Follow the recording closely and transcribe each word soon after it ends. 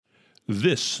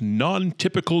This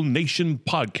non-typical nation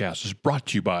podcast is brought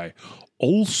to you by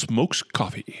Old Smokes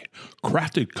Coffee,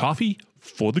 crafted coffee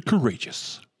for the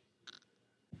courageous.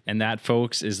 And that,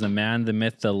 folks, is the man, the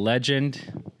myth, the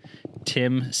legend,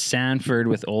 Tim Sanford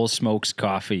with Old Smokes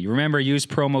Coffee. Remember, use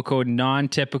promo code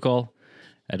non-typical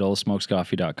at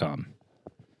oldsmokescoffee.com.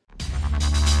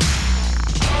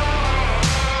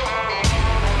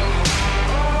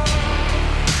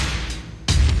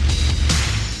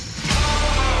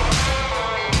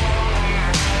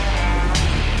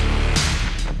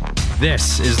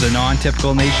 This is the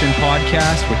Non-Typical Nation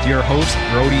podcast with your hosts,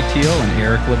 Brody Teal and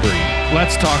Eric Labrie.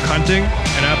 Let's talk hunting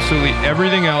and absolutely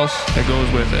everything else that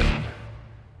goes with it.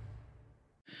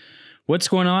 What's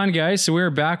going on, guys? So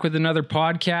we're back with another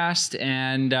podcast,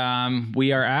 and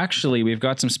we've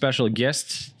got some special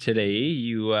guests today.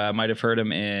 You might have heard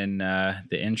him in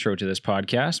the intro to this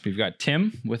podcast. We've got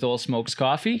Tim with Old Smokes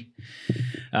Coffee.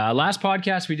 Last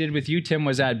podcast we did with you, Tim,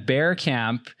 was at bear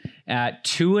camp at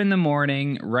 2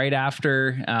 a.m, right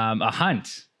after a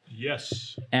hunt.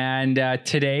 Yes. And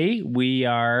today we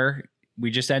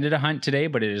just ended a hunt today,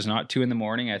 but it is not 2 a.m.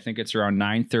 I think it's around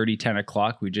 9:30, 10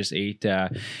 o'clock. We just ate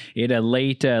a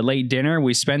late dinner.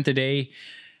 We spent the day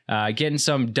getting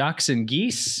some ducks and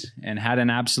geese and had an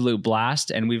absolute blast.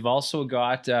 And we've also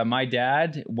got my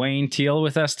dad, Wayne Teal,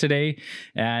 with us today,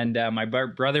 and my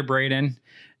brother, Braden,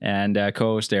 and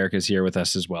co-host Eric is here with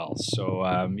us as well. So,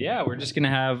 we're just going to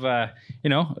have, a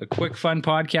quick, fun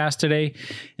podcast today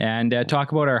and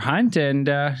talk about our hunt and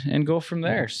go from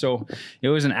there. So it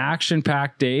was an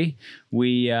action-packed day.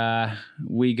 We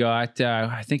got,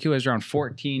 I think it was around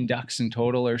 14 ducks in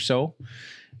total or so,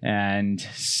 and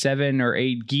 7 or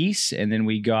 8 geese, and then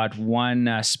we got one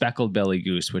speckled belly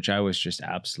goose, which I was just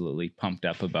absolutely pumped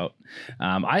up about.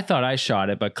 I thought I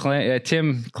shot it, but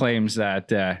Tim claims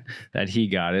that he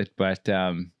got it, but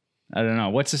I don't know.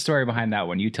 What's the story behind that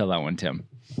one? You tell that one, Tim.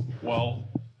 Well,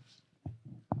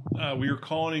 we were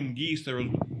calling in geese. There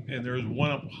was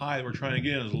one up high that we're trying to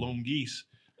get in as a lone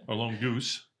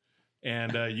goose,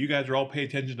 and you guys are all paying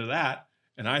attention to that.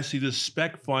 And I see this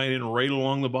speck flying in right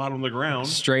along the bottom of the ground.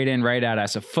 Straight in, right at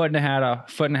us, a foot and a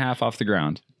half off the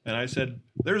ground. And I said,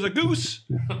 "There's a goose,"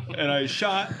 and I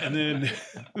shot. And then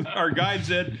our guide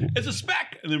said, "It's a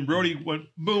speck." And then Brody went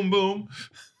boom, boom.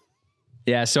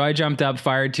 Yeah, so I jumped up,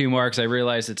 fired 2 more because I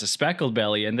realized it's a speckled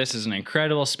belly, and this is an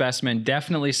incredible specimen.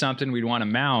 Definitely something we'd want to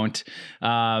mount.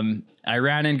 I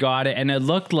ran and got it, and it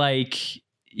looked like,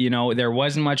 there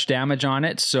wasn't much damage on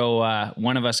it. So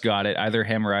one of us got it, either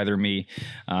him or either me.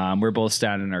 We're both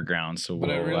standing our ground. So but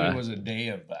it really was a day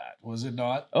of that, was it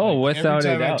not? Oh, without every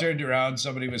time a doubt. I turned around,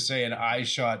 somebody was saying, "I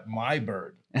shot my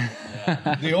bird."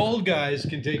 Yeah. The old guys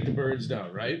can take the birds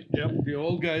down, right? Yep. The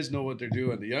old guys know what they're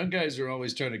doing. The young guys are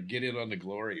always trying to get in on the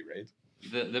glory, right?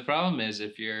 The problem is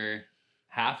if you're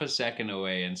half a second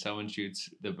away and someone shoots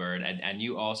the bird and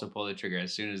you also pull the trigger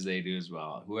as soon as they do as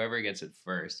well, whoever gets it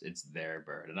first, it's their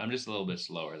bird. And I'm just a little bit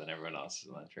slower than everyone else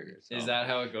on the trigger. So. Is that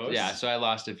how it goes? Yeah, so I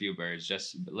lost a few birds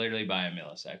just literally by a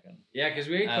millisecond. Yeah, because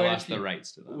we had I lost the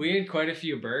rights to them. We had quite a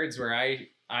few birds where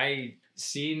I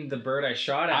seen the bird I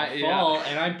shot at fall,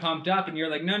 and I'm pumped up, and you're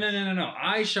like, no,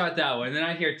 I shot that one. And then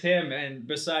I hear Tim and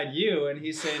beside you, and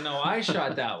he's saying, no, I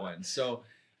shot that one. So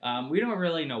we don't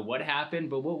really know what happened,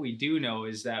 but what we do know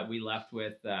is that we left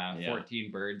with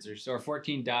 14 birds or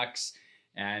 14 ducks,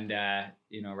 and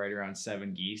right around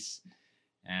 7 geese,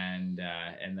 and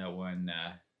that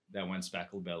one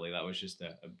speckled belly. That was just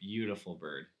a beautiful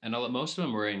bird, and most of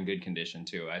them were in good condition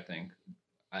too. I think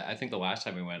the last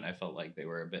time we went, I felt like they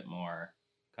were a bit more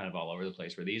kind of all over the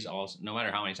place. Where these all, no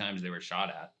matter how many times they were shot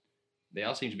at, they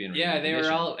all seem to be in really good condition.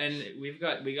 Were all, and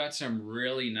we got some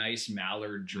really nice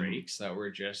mallard drakes that were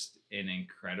just in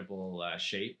incredible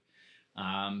shape.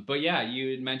 But yeah,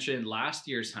 you had mentioned last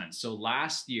year's hunt. So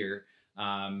last year,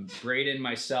 Braden,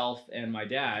 myself, and my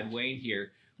dad, Wayne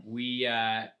here, we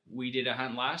did a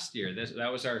hunt last year.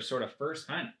 That was our sort of first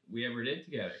hunt we ever did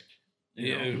together.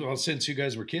 Well, since you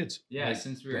guys were kids. Yeah,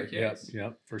 since we were kids.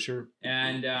 Yeah, for sure.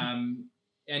 And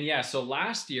so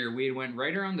last year we went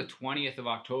right around the 20th of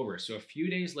October, so a few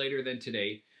days later than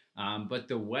today. But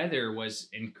the weather was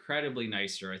incredibly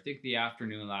nicer. I think the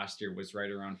afternoon last year was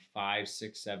right around 5,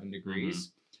 6, 7 degrees.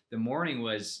 Mm-hmm. The morning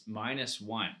was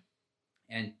 -1.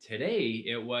 And today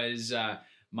it was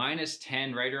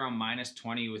 -10, right around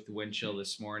 -20 with the wind chill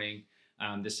this morning.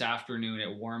 This afternoon,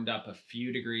 it warmed up a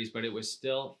few degrees, but it was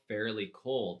still fairly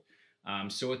cold.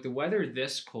 So with the weather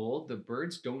this cold, the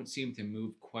birds don't seem to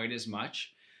move quite as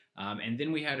much. And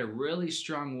then we had a really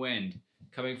strong wind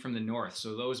coming from the north.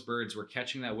 So those birds were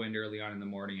catching that wind early on in the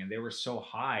morning, and they were so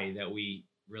high that we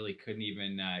really couldn't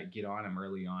even get on them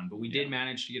early on. But we did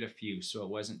manage to get a few, so it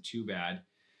wasn't too bad.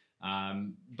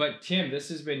 But Tim, this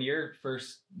has been your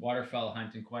first waterfowl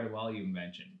hunt in quite a while, you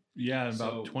mentioned. Yeah,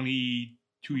 about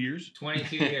 22 years.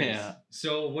 22 years. Yeah.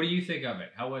 So what do you think of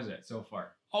it? How was it so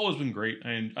far? Always been great.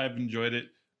 I've enjoyed it.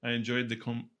 I enjoyed the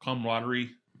camaraderie.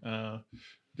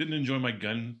 Didn't enjoy my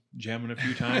gun jamming a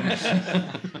few times.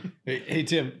 Hey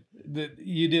Tim,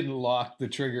 you didn't lock the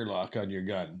trigger lock on your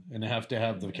gun and have to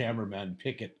have the cameraman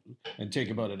pick it and take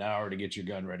about an hour to get your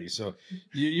gun ready. So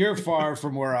you're far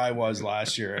from where I was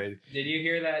last year. Did you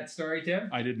hear that story, Tim?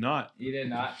 I did not. You did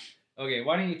not? Okay,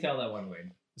 why don't you tell that one,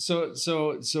 Wade? So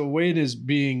Wade is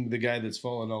being the guy that's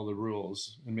following all the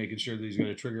rules and making sure that he's got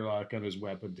a trigger lock on his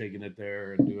weapon, taking it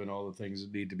there and doing all the things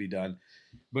that need to be done.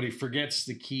 But he forgets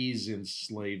the keys in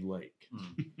Slave Lake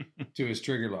to his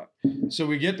trigger lock. So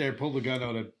we get there, pull the gun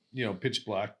out at, pitch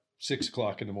black, 6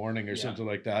 o'clock in the morning or something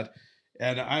like that.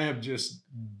 And I am just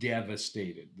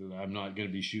devastated that I'm not going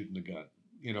to be shooting the gun,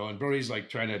 and Brody's like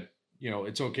trying to,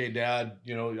 it's okay, Dad,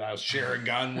 I'll share a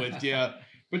gun with you.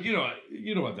 But you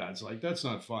know what that's like. That's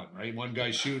not fun, right? One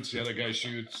guy shoots, the other guy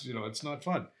shoots. It's not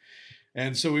fun.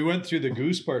 And so we went through the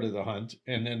goose part of the hunt,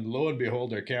 and then lo and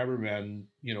behold, our cameraman,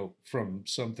 from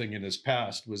something in his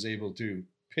past, was able to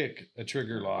pick a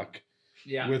trigger lock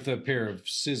with a pair of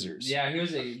scissors. Yeah, he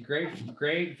was a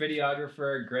great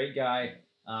videographer, great guy.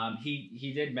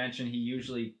 He did mention he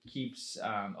usually keeps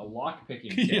a lock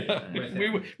picking kit with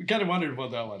him. We kind of wondered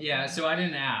about that one. Yeah, so I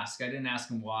didn't ask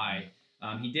him why.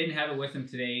 He didn't have it with him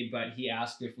today, but he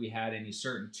asked if we had any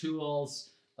certain tools,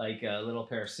 like a little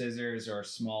pair of scissors or a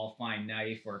small fine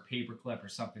knife or a paper clip or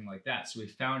something like that. So we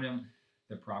found him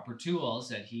the proper tools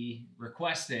that he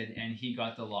requested, and he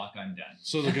got the lock undone.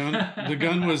 So the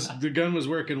gun was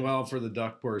working well for the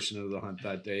duck portion of the hunt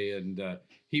that day, and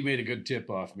he made a good tip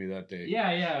off me that day.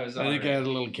 Yeah, it was. I think I had a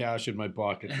little cash in my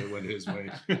pocket that went his way.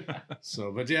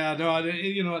 So, but yeah, no,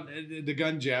 the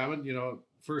gun jamming,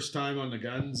 first time on the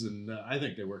guns, and I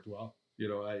think they worked well.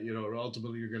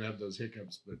 Ultimately you're going to have those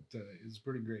hiccups, but it's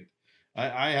pretty great.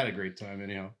 I had a great time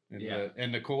anyhow,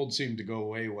 and the cold seemed to go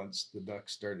away once the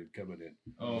ducks started coming in.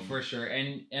 Oh, for sure.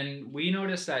 And we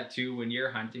noticed that too when you're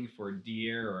hunting for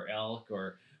deer or elk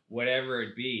or whatever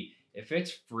it be. If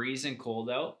it's freezing cold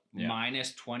out,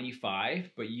 minus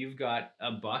 25, but you've got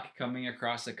a buck coming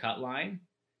across the cut line,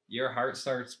 your heart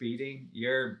starts beating,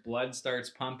 your blood starts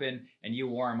pumping, and you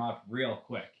warm up real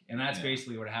quick. And that's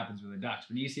basically what happens with the ducks.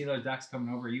 When you see those ducks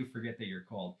coming over, you forget that you're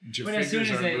cold. But as soon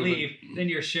as they leave, then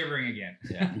you're shivering again.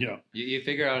 Yeah. You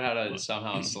figure out how to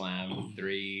somehow slam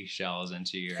 3 shells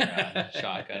into your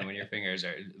shotgun when your fingers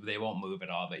they won't move at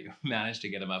all, but you manage to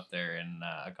get them up there in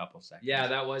a couple seconds. Yeah,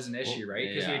 that was an issue, right?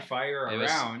 Because we'd fire our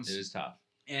rounds. It was tough.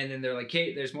 And then they're like,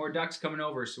 hey, there's more ducks coming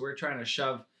over, so we're trying to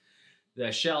shove the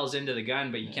shells into the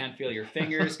gun, but you can't feel your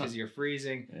fingers because you're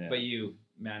freezing, but you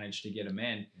manage to get them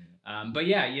in. But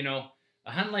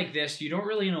a hunt like this, you don't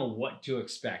really know what to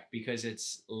expect because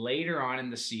it's later on in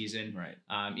the season. Right.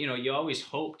 You always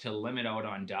hope to limit out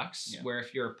on ducks, where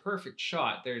if you're a perfect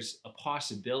shot, there's a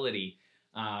possibility.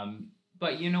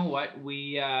 But you know what?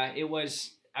 It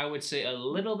was, I would say, a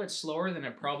little bit slower than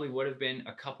it probably would have been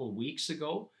a couple weeks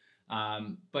ago.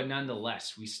 But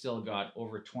nonetheless, we still got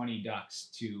over 20 ducks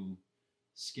to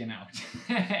skin out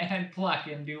and pluck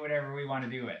and do whatever we want to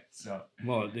do with. So,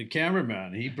 well, the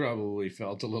cameraman, he probably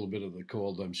felt a little bit of the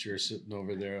cold, I'm sure, sitting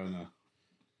over there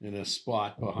in a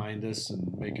spot behind us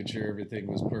and making sure everything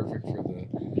was perfect for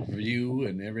the view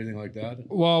and everything like that.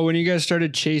 Well, when you guys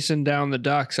started chasing down the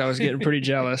ducks, I was getting pretty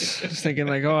jealous. I was thinking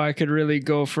like, oh, I could really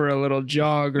go for a little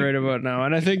jog right about now.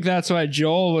 And I think that's why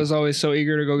Joel was always so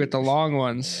eager to go get the long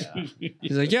ones.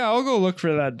 He's like, yeah, I'll go look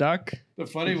for that duck. The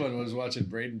funny one was watching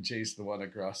Braden chase the one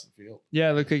across the field.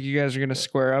 Yeah, it looked like you guys are going to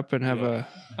square up and have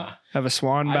a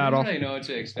swan battle. I don't really know what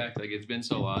to expect. Like, it's been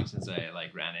so long since I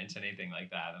ran into anything like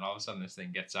that, and all of a sudden this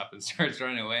thing gets up and starts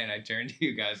running away, and I turn to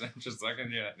you guys, and I'm just looking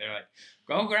at you, and they're like,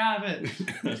 "Go grab it!"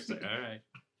 I was like, all right.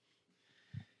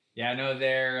 Yeah, no,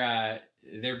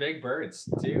 they're big birds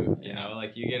too.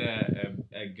 Like you get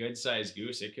a good sized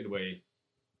goose, it could weigh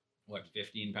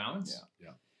 15 pounds. Yeah.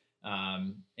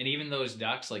 And even those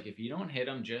ducks, like if you don't hit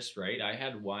them just right, I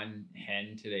had one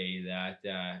hen today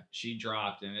that she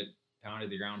dropped and it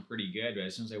pounded the ground pretty good, but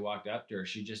as soon as I walked up to her,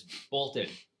 she just bolted.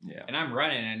 Yeah. And I'm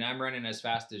running as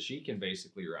fast as she can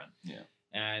basically run. Yeah.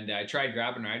 And I tried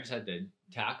grabbing her, I just had to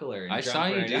tackle her. And I saw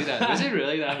you do that. Was it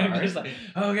really that hard? I'm just like,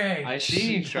 okay. I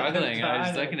seen you struggling. I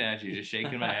was looking at you, just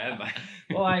shaking my head. Like,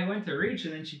 well, I went to reach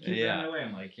and then she kept running away.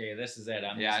 I'm like, hey, this is it.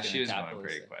 She was going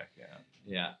pretty quick.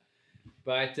 Yeah.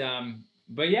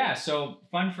 But yeah, so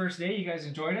fun first day. You guys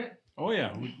enjoyed it? Oh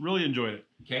yeah, we really enjoyed it.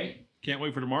 Okay. Can't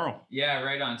wait for tomorrow. Yeah,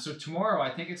 right on. So tomorrow,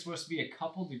 I think it's supposed to be a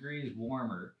couple degrees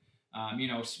warmer.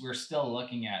 We're still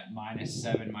looking at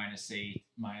 -7, -8,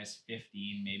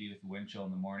 -15, maybe with the wind chill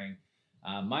in the morning.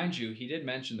 Mind you, he did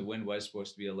mention the wind was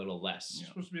supposed to be a little less. It's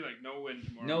supposed to be like no wind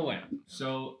tomorrow. No wind,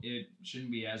 so it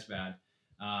shouldn't be as bad.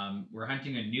 We're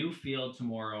hunting a new field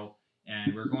tomorrow,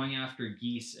 and we're going after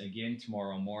geese again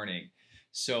tomorrow morning.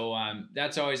 So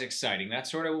that's always exciting.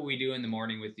 That's sort of what we do in the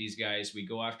morning with these guys. We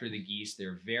go after the geese.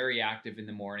 They're very active in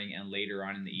the morning and later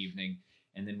on in the evening.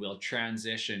 And then we'll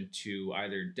transition to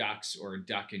either ducks or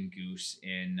duck and goose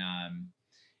in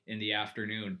the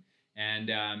afternoon.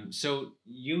 And so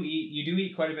you do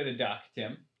eat quite a bit of duck,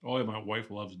 Tim. Oh, yeah, my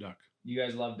wife loves duck. You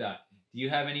guys love duck. Do you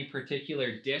have any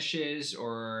particular dishes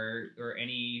or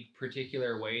any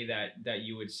particular way that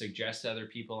you would suggest to other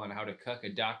people on how to cook a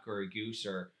duck or a goose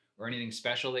or anything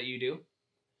special that you do?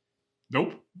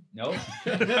 Nope. No.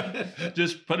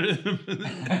 Just put it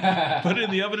in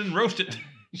the oven and roast it.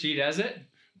 She does it?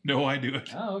 No, I do it.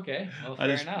 Oh, okay. Well, I fair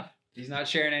just- enough. He's not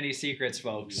sharing any secrets,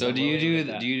 folks. So do you we'll do leave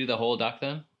it at do you do the whole duck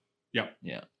then? Yep.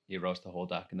 Yeah. You roast the whole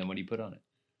duck, and then what do you put on it?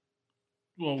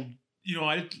 Well,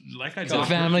 I It's a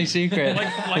family secret.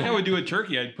 like I would do a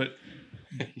turkey. I'd put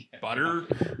butter,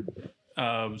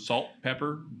 salt,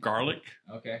 pepper, garlic.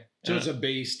 that. Okay. So it's a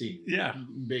basting. Yeah.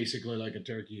 Basically like a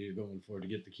turkey you're going for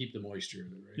to keep the moisture in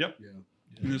it, right? Yep.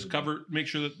 Yeah. And just make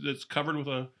sure that it's covered with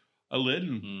a lid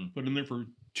and Mhm. put it in there for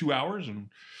 2 hours and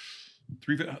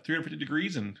 350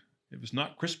 degrees. And if it's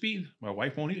not crispy, my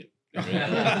wife won't eat it.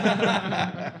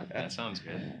 That sounds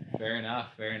good. Fair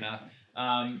enough.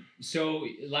 So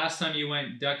last time you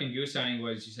went duck and goose hunting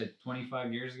was, you said,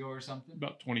 25 years ago or something?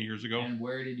 About 20 years ago. And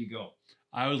where did you go?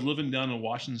 I was living down in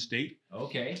Washington State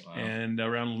Okay. and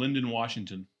around Linden,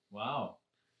 Washington. Wow.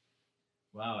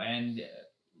 And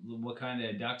what kind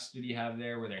of ducks did you have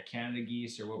there? Were there Canada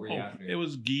geese or what were you after? It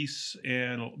was geese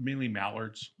and mainly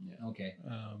mallards. Okay.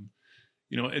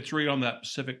 It's right on that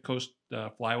Pacific Coast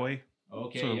flyway.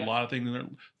 Okay. So yeah. a lot of things in there.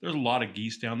 There's a lot of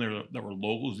geese down there that were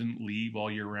locals, didn't leave all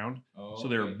year round. Oh, So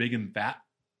they were okay. big and fat.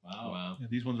 Wow. Yeah,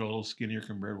 these ones are a little skinnier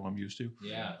compared to what I'm used to.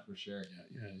 Yeah, for sure.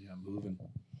 Yeah, moving.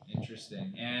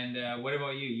 Interesting. And what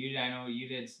about you? I know you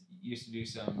used to do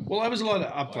some. Well, I was a lot of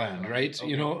upland, right?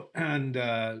 Okay. And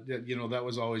that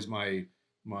was always my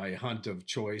hunt of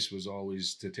choice, was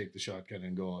always to take the shotgun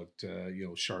and go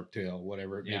out, sharp tail,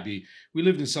 whatever it Yeah. may be. We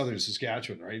lived in southern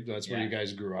Saskatchewan, right? That's where Yeah. you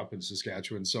guys grew up, in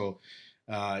Saskatchewan. So,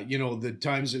 the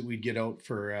times that we'd get out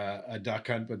for a duck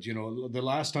hunt, but the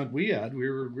last hunt we had, we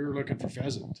were looking for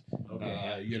pheasant.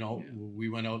 Okay. We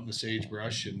went out in the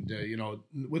sagebrush, and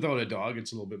without a dog,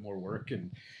 it's a little bit more work,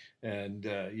 and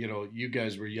you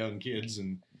guys were young kids,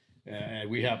 and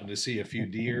we happened to see a few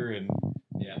deer, and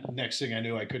Yeah. next thing I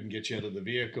knew, I couldn't get you out of the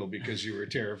vehicle because you were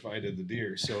terrified of the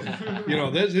deer. So,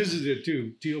 this is the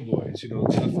two teal boys,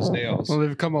 tough as nails. Well,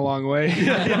 they've come a long way.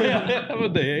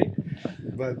 Haven't they?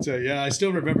 But I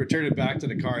still remember turning back to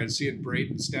the car and seeing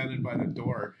Brayden standing by the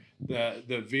door.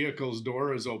 The vehicle's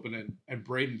door is open, and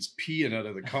Braden's peeing out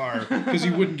of the car because he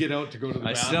wouldn't get out to go to the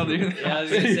I bathroom. still do. Yeah, I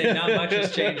was gonna say not much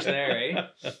has changed there,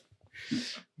 eh?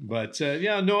 But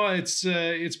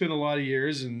it's been a lot of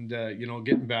years, and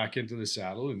getting back into the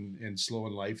saddle and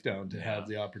slowing life down to have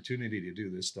the opportunity to do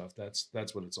this stuff.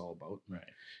 That's what it's all about.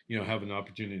 Right. Have an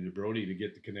opportunity to Brody to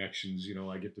get the connections.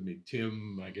 I get to meet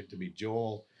Tim, I get to meet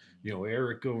Joel,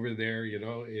 Eric over there.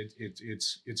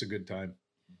 It's a good time.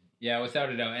 Yeah, without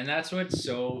a doubt. And that's what's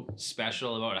so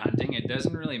special about hunting. It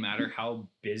doesn't really matter how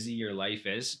busy your life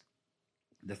is.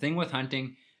 The thing with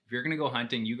hunting, if you're going to go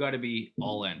hunting, you got to be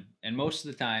all in. And most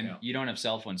of the time, you don't have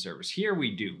cell phone service. Here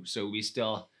we do. So we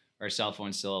still, our cell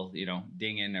phone's still,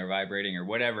 dinging or vibrating or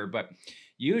whatever. But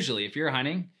usually if you're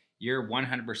hunting, you're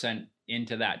 100%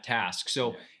 into that task.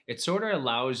 So it sort of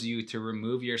allows you to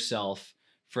remove yourself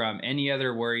from any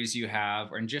other worries you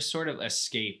have and just sort of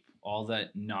escape all that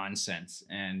nonsense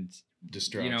and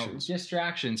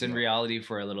distractions in reality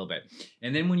for a little bit.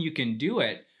 And then when you can do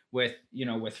it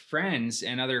with friends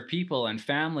and other people and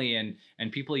family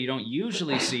and people you don't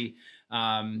usually see,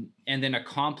 and then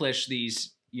accomplish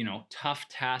these tough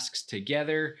tasks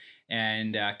together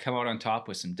and come out on top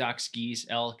with some ducks, geese,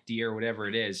 elk, deer, whatever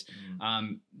it is,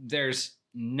 there's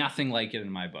nothing like it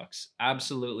in my books.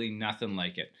 Absolutely nothing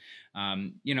like it.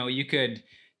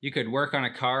 You could work on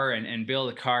a car and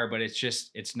build a car, but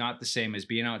it's not the same as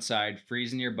being outside,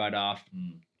 freezing your butt off,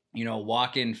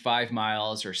 walking 5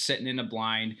 miles or sitting in a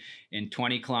blind in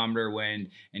 20-kilometer wind,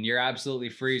 and you're absolutely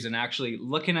freezing, actually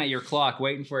looking at your clock,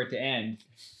 waiting for it to end.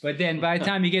 But then by the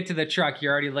time you get to the truck,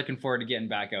 you're already looking forward to getting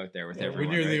back out there with everyone.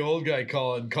 When you're the right? old guy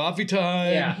calling coffee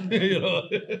time. Yeah. You know?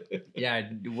 Yeah,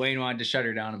 Wayne wanted to shut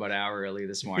her down about an hour early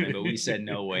this morning, but we said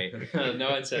no way.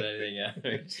 No one said anything yet.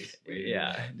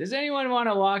 Yeah. Does anyone want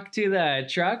to walk to the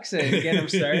trucks and get them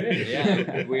started?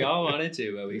 Yeah, we all wanted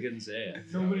to, but we couldn't say it.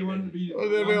 Nobody wanted to be. Well,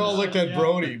 then we all looked at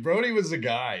Brody. Brody was the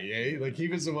guy, eh? Like he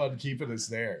was the one keeping us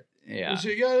there. Yeah. So,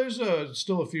 there's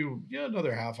still a few,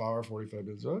 another half hour, 45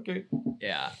 minutes. Okay.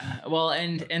 Yeah. Well,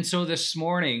 and so this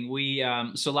morning we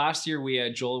so last year we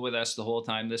had Joel with us the whole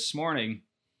time. This morning,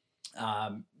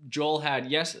 Joel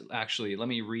had actually, let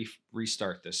me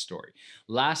restart this story.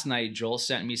 Last night, Joel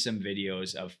sent me some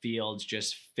videos of fields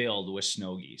just filled with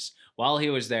snow geese. While he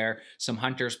was there, some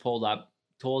hunters pulled up,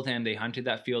 told him they hunted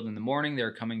that field in the morning.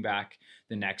 They're coming back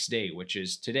the next day, which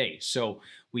is today. So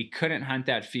we couldn't hunt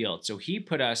that field. So he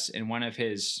put us in one of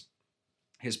his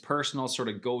personal sort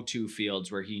of go-to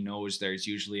fields where he knows there's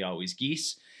usually always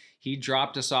geese. He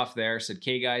dropped us off there, said,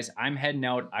 "Okay, guys, I'm heading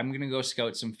out. I'm going to go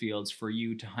scout some fields for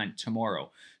you to hunt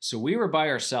tomorrow." So we were by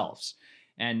ourselves,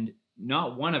 and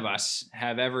not one of us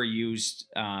have ever used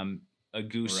a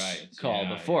goose call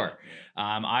before.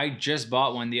 I just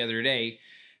bought one the other day,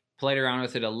 played around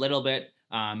with it a little bit,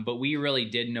 but we really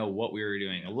didn't know what we were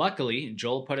doing. Luckily,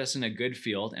 Joel put us in a good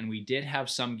field, and we did have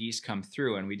some geese come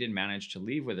through, and we did manage to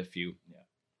leave with a few.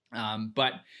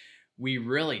 But we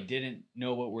really didn't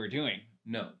know what we're doing.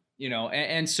 No.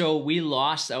 And so we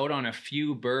lost out on a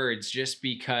few birds just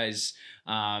because,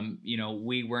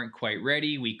 we weren't quite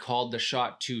ready. We called the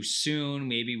shot too soon.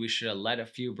 Maybe we should have let a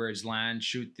few birds land,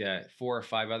 shoot the 4 or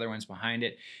 5 other ones behind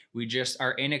it.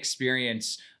 Our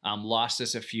inexperience lost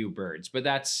us a few birds. But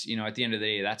that's, at the end of the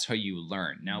day, that's how you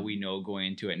learn. Now we know going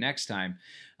into it next time.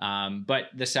 But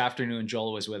this afternoon,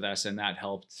 Joel was with us, and that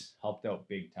helped out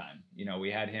big time.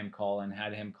 We had him calling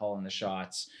the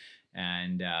shots.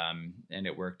 And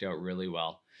it worked out really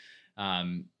well.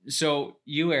 So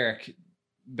you, Eric,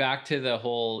 back to the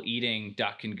whole eating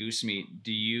duck and goose meat.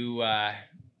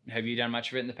 Have you done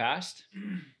much of it in the past?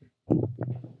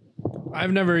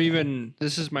 I've never even.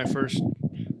 This is my first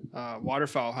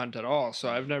waterfowl hunt at all, so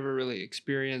I've never really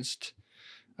experienced.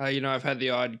 I've had the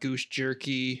odd goose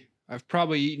jerky. I've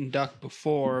probably eaten duck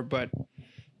before, but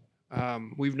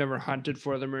we've never hunted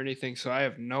for them or anything, so I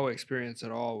have no experience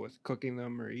at all with cooking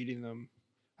them or eating them.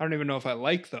 I don't even know if I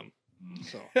like them.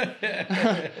 So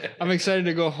I'm excited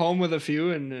to go home with a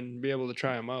few and be able to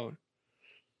try them out.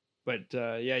 But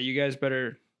you guys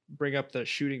better bring up the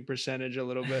shooting percentage a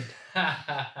little bit.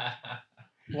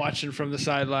 Watching from the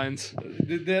sidelines.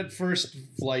 That first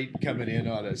flight coming in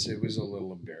on us, it was a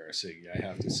little embarrassing, I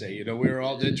have to say. We were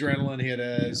all, the adrenaline hit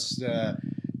us.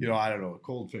 I don't know,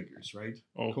 cold fingers, right?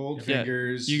 Oh, cold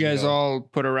fingers. You guys all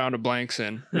put a round of blanks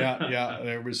in. Yeah.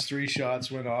 There was 3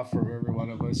 shots went off from every one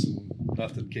of us, and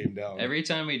nothing came down. Every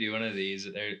time we do one of these,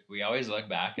 we always look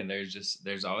back, and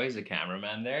there's always a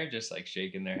cameraman there, just like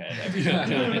shaking their head every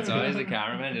time. It's always a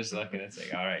cameraman just looking. It's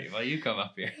like, all right, well, you come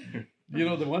up here.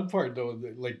 The one part though,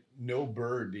 no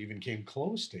bird even came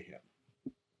close to him.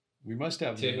 We must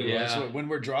have so when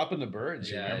we're dropping the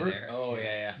birds. Remember? Oh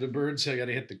yeah. The birds got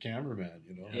to hit the cameraman.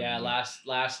 Yeah,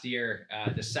 last year,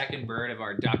 the second bird of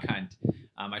our duck hunt,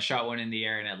 I shot one in the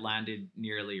air and it landed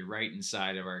nearly right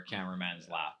inside of our cameraman's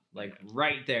lap, like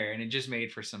right there, and it just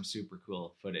made for some super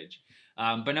cool footage.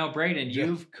 But no, Braden,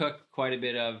 you've cooked quite a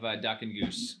bit of duck and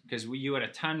goose because you had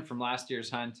a ton from last year's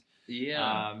hunt.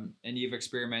 Yeah. And you've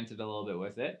experimented a little bit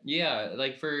with it. Yeah,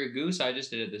 like for goose, I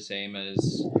just did it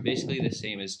basically the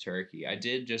same as turkey. I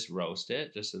did just roast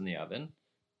it just in the oven.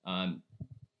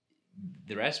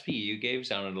 The recipe you gave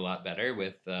sounded a lot better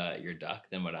with your duck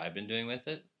than what I've been doing with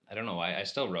it. I don't know why. I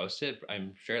still roast it.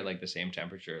 I'm sure at the same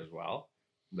temperature as well,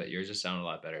 but yours just sounded a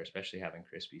lot better, especially having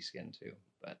crispy skin too.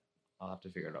 But I'll have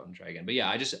to figure it out and try again. But yeah,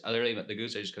 I the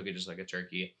goose, I just cook it just like a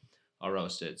turkey. I'll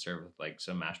roast it, serve with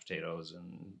some mashed potatoes,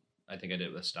 and I think I did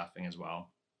it with stuffing as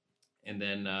well. And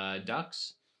then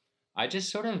ducks, I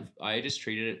just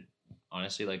treated it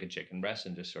honestly like a chicken breast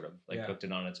and just sort of cooked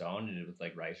it on its own and did it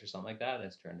with rice or something like that. And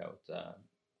it's turned out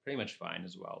pretty much fine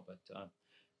as well. But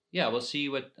we'll see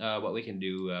what we can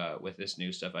do with this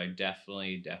new stuff. I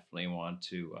definitely want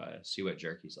to see what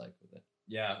jerky's like with it.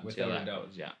 Yeah, without a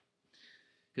doubt. Yeah,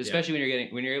 because especially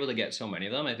when you're able to get so many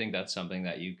of them, I think that's something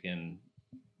that you can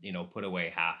put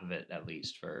away half of it at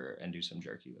least and do some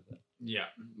jerky with it. Yeah.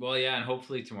 Well, yeah, and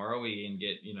hopefully tomorrow we can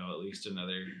get at least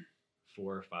another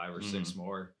 4 or 5 or 6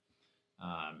 more.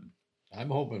 I'm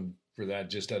hoping for that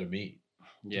just out of meat.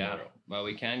 Yeah. tomorrow. Well,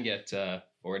 we can get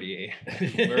 48.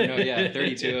 Or no, yeah,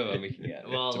 32 of them we can get.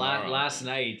 Well, tomorrow. last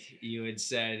night you had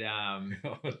said I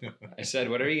said,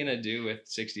 what are we gonna do with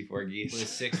 64 geese? with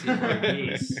 64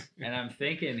 geese, and I'm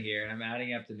thinking here, and I'm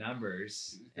adding up the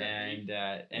numbers, and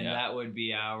Yeah. that would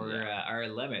be our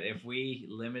limit. If we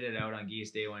limited out on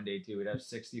geese day 1, day 2, we'd have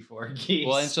 64 geese.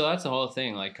 Well, and so that's the whole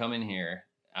thing. Like coming here,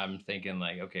 I'm thinking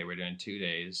like, okay, we're doing 2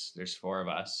 days. There's 4 of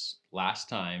us. Last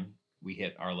time we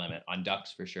hit our limit on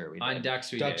ducks for sure. We on did.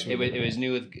 ducks we Ducks did. It was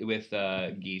new with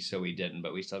geese, so we didn't,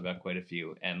 but we still got quite a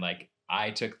few. And like I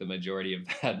took the majority of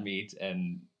that meat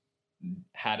and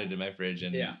had it in my fridge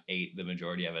and Yeah. ate the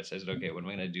majority of it. So I said, okay, what am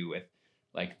I gonna do with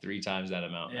like 3 times that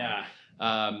amount? Yeah.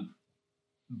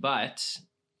 But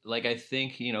like I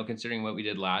think, considering what we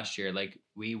did last year, like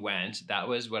we went, that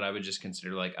was what I would just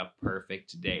consider like a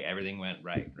perfect day. Everything went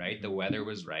right? The weather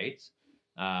was right.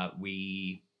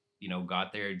 We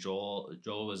got there. Joel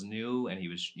was new and he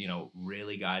was,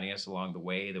 really guiding us along the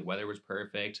way. The weather was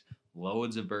perfect.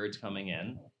 Loads of birds coming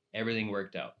in. Everything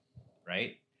worked out,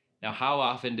 right? Now, how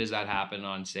often does that happen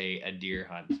on, say, a deer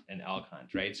hunt, an elk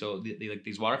hunt, right? So like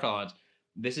these waterfowl hunts,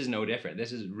 this is no different.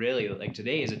 This is really like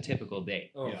today is a typical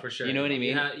day. Oh, Yeah. for sure. You know what I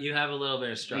mean? You have a little bit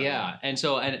of struggle. Yeah,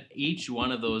 and each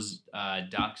one of those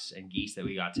ducks and geese that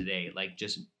we got today, like,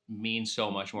 just means so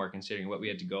much more considering what we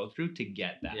had to go through to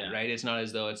get that. Yeah. Right? It's not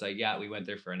as though it's like, yeah, we went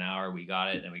there for an hour, we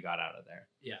got it, and we got out of there.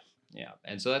 Yeah. Yeah,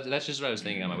 and so that's just what I was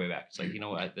thinking on my way back. It's like, you know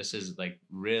what, this is like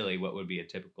really what would be a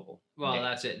typical. Well, day.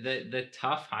 that's it. The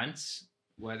tough hunts,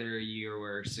 whether you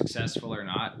were successful or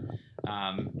not,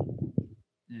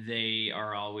 they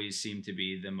are always seem to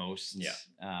be the most,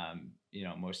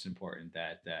 most important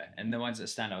and the ones that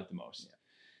stand out the most.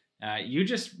 You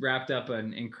just wrapped up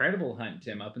an incredible hunt,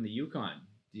 Tim, up in the Yukon.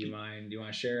 Do you want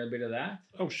to share a bit of that?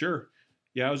 Oh, sure.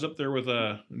 Yeah, I was up there with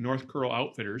North Curl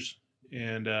Outfitters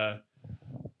and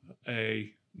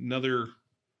another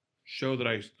show that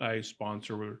I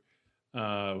sponsor.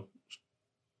 I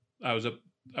went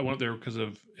up there because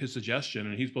of his suggestion,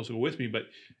 and he's supposed to go with me. But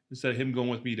instead of him going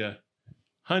with me to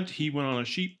hunt, he went on a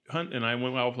sheep hunt, and I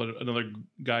went out with another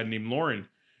guy named Lauren.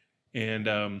 And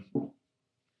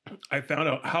I found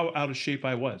out how out of shape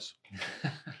I was.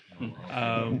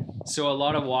 So a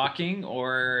lot of walking,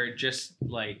 or just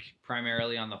like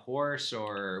primarily on the horse,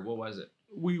 or what was it?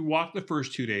 We walked the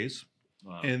first 2 days.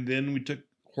 Wow. And then we took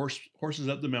horses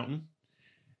up the mountain,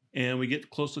 and we get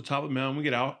close to the top of the mountain. We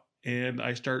get out, and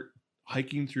I start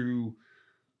hiking through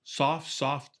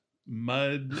soft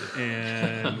mud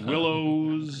and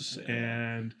willows,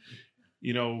 and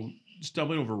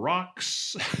stumbling over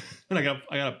rocks. And I got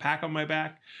a pack on my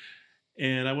back,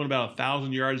 and I went about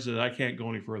 1,000 yards. That I can't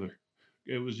go any further.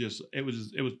 It was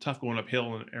tough going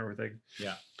uphill and everything.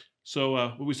 Yeah.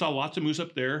 So we saw lots of moose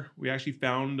up there. We actually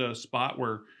found a spot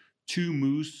where 2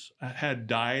 moose had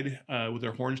died with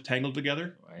their horns tangled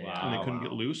together, and they couldn't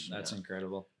get loose. That's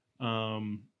incredible.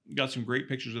 Got some great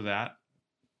pictures of that.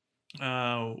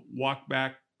 Walked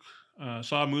back,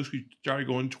 saw a moose. We started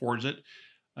going towards it.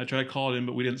 I tried to call it in,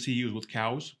 but we didn't see he was with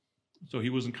cows, so he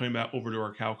wasn't coming back over to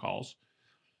our cow calls.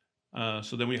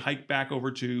 So then we hiked back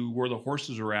over to where the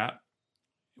horses were at.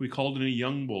 We called in a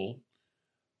young bull.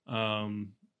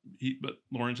 But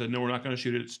Lauren said, no, we're not going to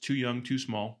shoot it. It's too young, too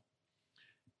small.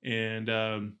 And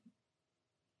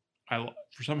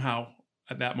for somehow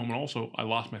at that moment also, I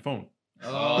lost my phone.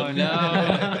 Oh no!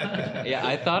 Yeah,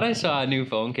 I thought I saw a new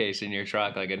phone case in your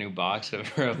truck, like a new box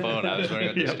for a phone. I was wondering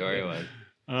what the Yep. story was.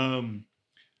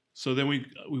 So then we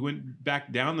went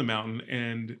back down the mountain,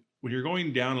 and when you're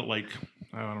going down at like,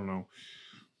 I don't know,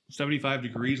 75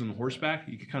 degrees on horseback,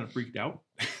 you get kind of freaked out,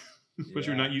 because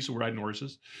you're not used to riding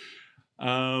horses.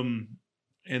 And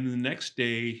the next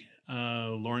day,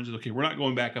 Lauren said, okay, we're not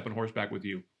going back up on horseback with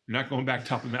you. You're not going back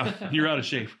top of the mountain. You're out of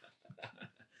shape.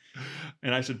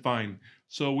 And I said, fine.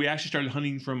 So we actually started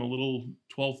hunting from a little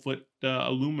 12-foot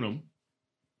aluminum.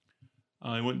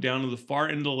 I went down to the far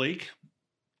end of the lake.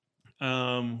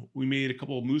 We made a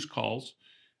couple of moose calls,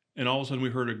 and all of a sudden we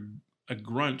heard a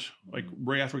grunt, like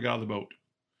right after we got out of the boat.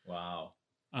 Wow.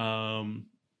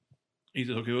 He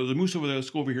said, okay, well, there's a moose over there.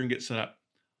 Let's go over here and get set up.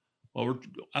 Well,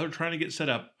 we're trying to get set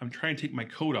up. I'm trying to take my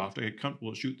coat off to get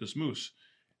comfortable to shoot this moose.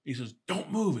 He says,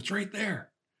 don't move. It's right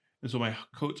there. And so my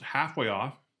coat's halfway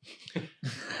off.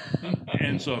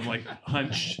 And so I'm like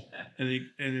hunched, and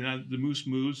then the moose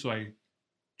moves. So I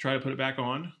try to put it back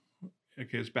on.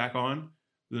 Okay, it's back on.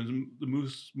 Then the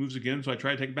moose moves again. So I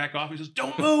try to take it back off. He says,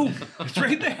 don't move. It's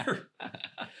right there.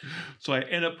 So I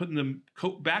end up putting the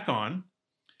coat back on,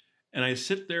 and I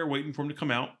sit there waiting for him to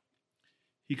come out.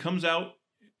 He comes out.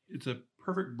 It's a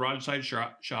perfect broadside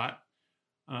shot.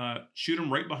 Shoot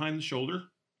him right behind the shoulder.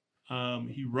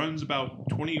 He runs about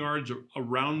 20 yards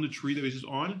around the tree that he's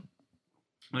on,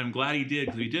 and I'm glad he did,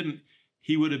 because if he didn't,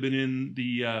 he would have been in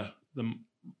the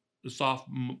soft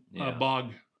Yeah.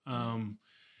 bog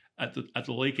at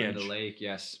the lake By edge. the lake,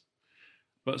 yes.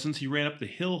 But since he ran up the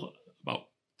hill about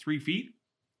 3 feet,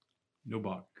 no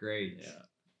bog. Great. Yeah.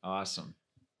 Awesome.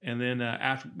 And then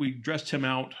after we dressed him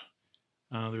out,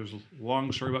 there's a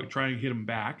long story about trying to hit him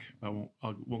back. I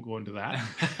won't go into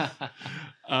that.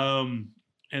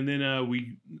 And then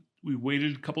we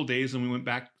waited a couple days, and we went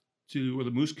back to where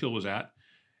the moose kill was at,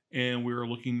 and we were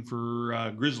looking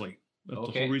for grizzly. That's the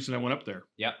Okay. whole reason I went up there.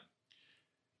 Yep.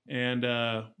 And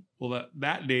well,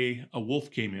 that day a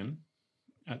wolf came in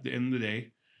at the end of the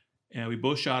day, and we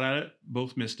both shot at it,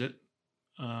 both missed it,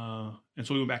 and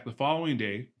so we went back the following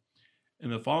day,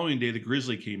 and the following day the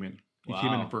grizzly came in. He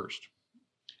came in Wow. first,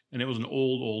 and it was an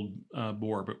old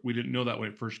boar, but we didn't know that when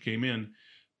it first came in,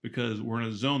 because we're in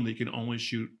a zone that you can only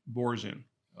shoot boars in.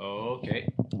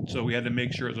 Okay. So we had to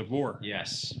make sure it's a boar.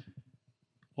 Yes.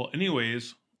 Well,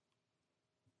 anyways,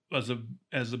 as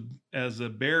the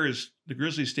bear is, the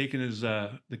grizzly staking his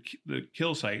the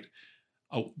kill site,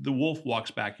 the wolf walks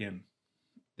back in.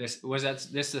 This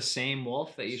the same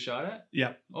wolf that you shot at?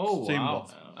 Yep. Oh, Same wow.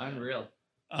 wolf. Unreal.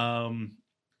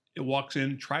 It walks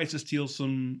in, tries to steal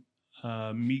some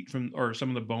meat from, or some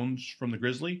of the bones from the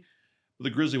grizzly, but the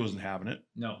grizzly wasn't having it.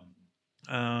 No.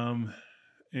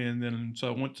 And then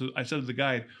so I said to the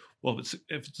guide, well, if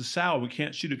it's a sow, we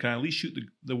can't shoot it. Can I at least shoot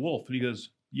the wolf? And he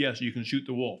goes, yes, you can shoot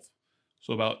the wolf.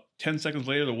 So about 10 seconds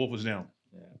later, the wolf was down.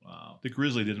 Yeah. Wow. The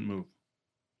grizzly didn't move.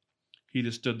 He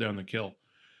just stood there on the kill.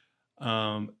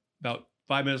 About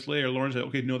 5 minutes later, Lauren said,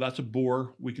 okay, no, that's a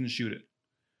boar. We can shoot it.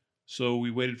 So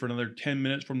we waited for another 10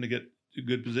 minutes for him to get a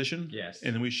good position. Yes.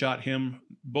 And then we shot him.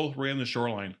 Both ran the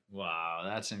shoreline. Wow,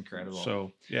 that's incredible.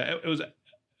 So yeah, it was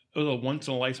a once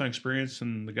in a lifetime experience.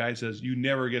 And the guy says, you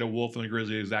never get a wolf and a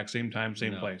grizzly at the exact same time,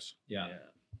 same No. place. yeah. Yeah.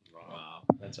 Wow.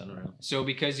 That's unreal. So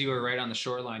because you were right on the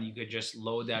shoreline, you could just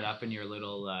load that up in your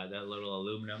little that little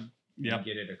aluminum Yep. and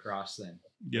get it across then.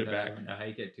 Get it Without back. having to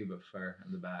hike it too far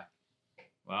on the back.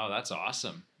 Wow, that's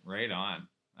awesome. Right on.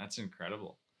 That's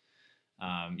incredible.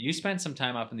 You spent some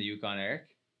time up in the Yukon, Eric.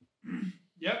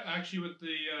 Yep, actually with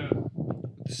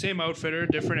the same outfitter,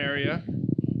 different area.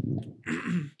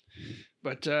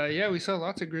 But yeah, we saw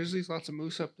lots of grizzlies, lots of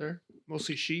moose up there,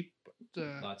 mostly sheep.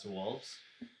 But, Lots of wolves.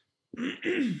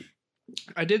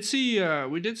 I did see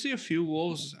we did see a few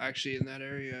wolves actually in that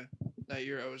area that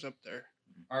year I was up there.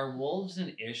 Are wolves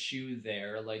an issue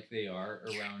there like they are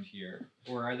around here?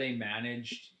 Or are they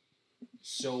managed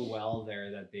so well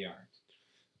there that they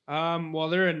aren't? Well,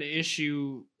 they're an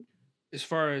issue as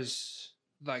far as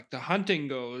like the hunting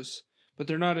goes, but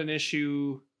they're not an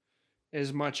issue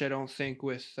as much, I don't think,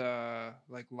 with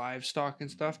like livestock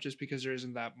and stuff, just because there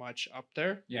isn't that much up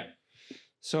there. Yeah.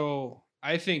 So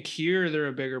I think here they're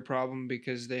a bigger problem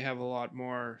because they have a lot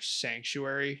more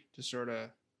sanctuary to sort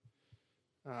of,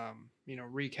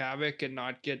 wreak havoc and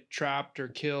not get trapped or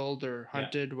killed or Yeah.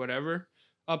 hunted, whatever.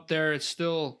 Up there, it's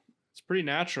pretty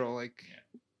natural. Like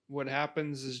what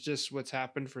happens is just what's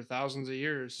happened for thousands of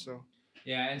years. So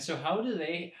Yeah, and so how do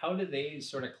they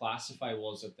sort of classify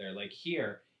wolves up there? Like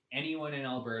here, anyone in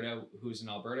Alberta who's an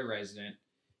Alberta resident,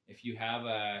 if you have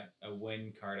a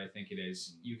win card, I think it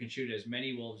is, you can shoot as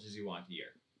many wolves as you want a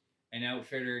year. An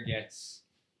outfitter gets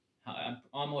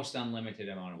almost unlimited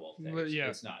amount of wolf days. But yeah.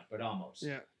 It's not, but almost.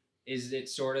 yeah. Is it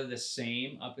sort of the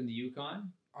same up in the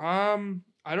Yukon? I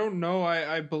don't know.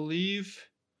 I believe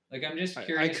Like I'm just I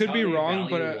curious. could how be they wrong,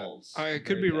 but value wolves I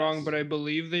could very be wrong, best. but I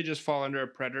believe they just fall under a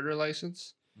predator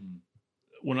license.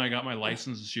 When I got my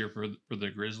license this year for the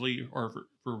grizzly, or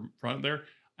for front there,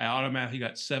 I automatically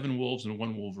got 7 wolves and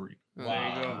 1 wolverine. Oh,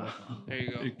 Wow. There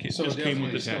you go. It So just came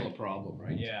with definitely the still tag. a problem,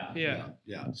 right? Yeah. Yeah.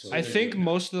 Yeah. So I there think you go.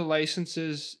 most of the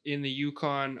licenses in the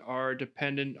Yukon are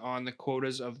dependent on the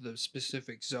quotas of the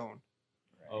specific zone,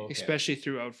 Okay. especially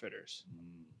through outfitters.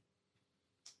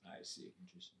 I see.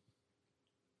 Interesting.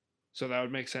 So that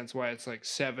would make sense why it's like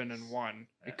 7 and 1.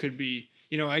 It could be,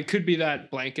 it could be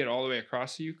that blanket all the way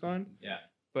across the Yukon. Yeah.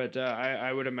 But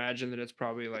I would imagine that it's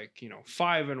probably like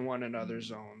 5 and 1 in other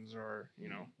zones, or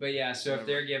But yeah, so if Whatever.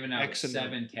 they're giving out X and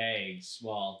 7 tags,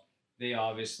 well, they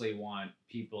obviously want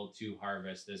people to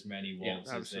harvest as many Yeah,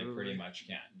 wolves as they pretty absolutely. much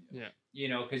can.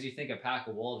 Yeah. Because you think a pack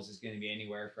of wolves is going to be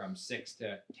anywhere from 6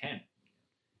 to 10,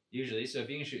 usually. So if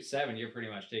you can shoot 7, you're pretty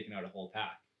much taking out a whole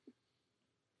pack.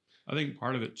 I think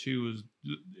part of it too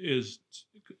is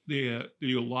they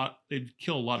do a lot. They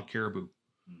kill a lot of caribou,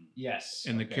 Yes.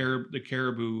 and okay. the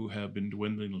caribou have been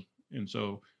dwindling, and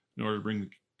so in order to bring the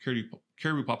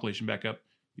caribou population back up,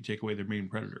 you take away their main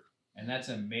predator. And that's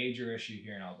a major issue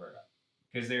here in Alberta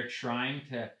because they're trying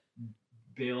to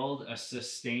build a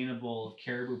sustainable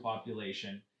caribou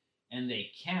population and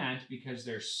they can't because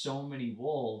there's so many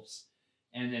wolves.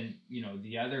 And then,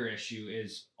 the other issue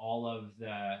is all of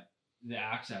the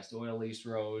access, the oil lease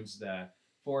roads, the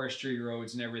forestry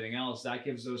roads and everything else. That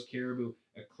gives those caribou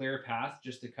a clear path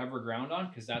just to cover ground on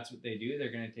because that's what they do.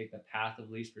 They're going to take the path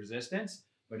of least resistance,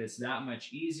 but it's that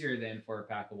much easier than for a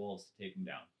pack of wolves to take them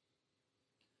down.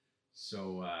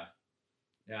 So,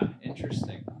 yeah,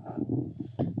 interesting.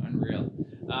 Unreal.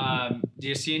 Do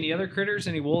you see any other critters,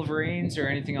 any wolverines or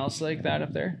anything else like that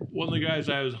up there? One of the guys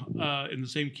I was in the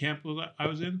same camp that I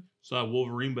was in saw a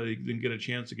wolverine, but he didn't get a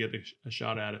chance to get a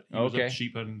shot at it. He was Okay. up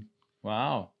sheep hunting.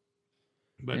 Wow.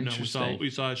 But no, Interesting. we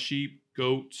saw sheep,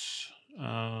 goats,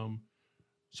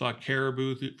 saw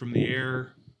caribou from the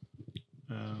air.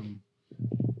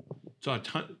 Saw a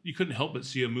ton. You couldn't help but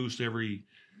see a moose every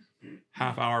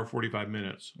half hour, 45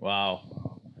 minutes.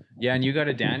 Wow. Yeah, and you got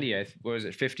a dandy. What was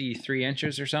it, 53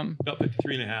 inches or something? About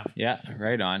 53.5. Yeah,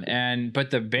 right on. But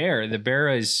the bear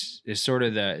is sort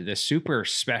of the super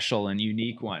special and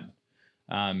unique one,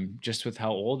 just with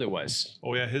how old it was.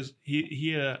 Oh yeah, his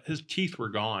teeth were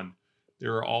gone. They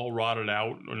were all rotted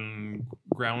out and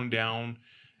ground down,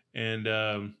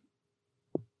 and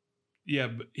yeah,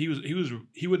 but he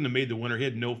wouldn't have made the winter. He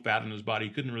had no fat in his body.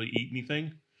 He couldn't really eat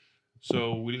anything.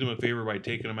 So we did him a favor by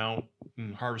taking him out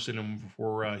and harvesting him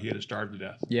before he had to starve to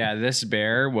death. Yeah, this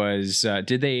bear was.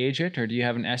 Did they age it, or do you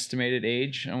have an estimated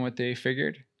age on what they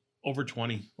figured? Over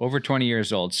 20. Over 20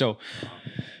 years old. So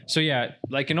yeah,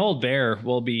 like an old bear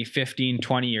will be 15,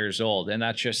 20 years old, and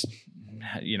that's just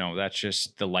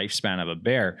the lifespan of a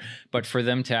bear. But for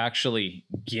them to actually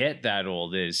get that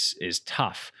old is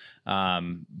tough.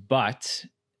 But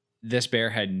this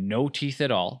bear had no teeth at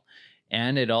all.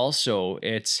 And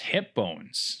its hip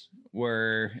bones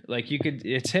were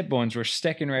its hip bones were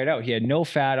sticking right out. He had no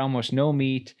fat, almost no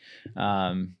meat.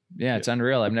 It's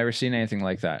unreal. I've never seen anything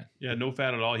like that. Yeah, no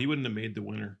fat at all. He wouldn't have made the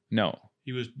winter. No.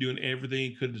 He was doing everything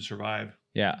he could to survive.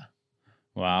 Yeah.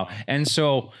 Wow. And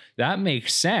so that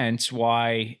makes sense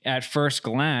why at first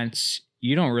glance,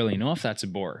 you don't really know if that's a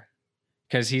boar.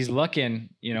 Because he's looking,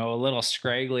 a little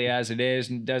scraggly as it is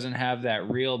and doesn't have that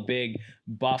real big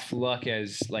buff look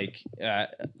as like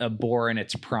a boar in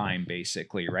its prime,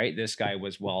 basically, right? This guy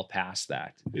was well past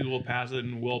that. He's well past it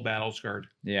and well battle scarred.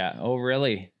 Yeah. Oh,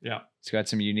 really? Yeah. He's got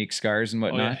some unique scars and Oh,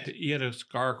 whatnot. yeah. He had a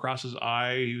scar across his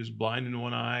eye. He was blind in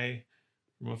one eye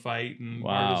from a fight, and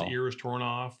part Wow. of his ear was torn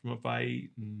off from a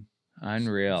fight, and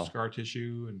Unreal. scar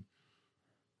tissue, and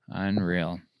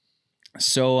Unreal.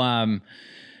 So,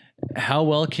 how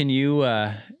well can you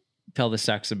tell the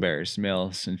sex of bears,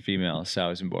 males and females,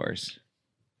 sows and boars?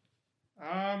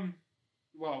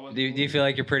 Well, with, Do you feel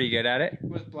like you're pretty good at it?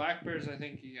 with black bears, I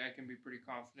think I can be pretty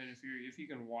confident if you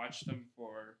can watch them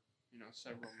for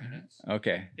several minutes.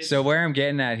 Okay. It's- So where I'm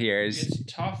getting at here is It's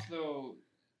tough though,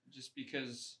 just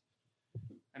because,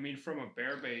 from a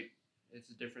bear bait, it's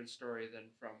a different story than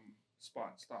from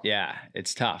spot stop. yeah,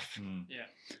 it's tough.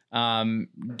 Yeah.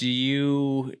 Do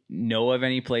you know of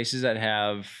any places that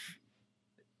have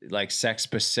like sex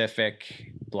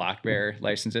specific black bear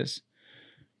licenses?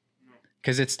 No.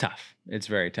 Because it's tough. It's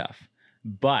very tough.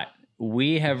 But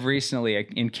we have recently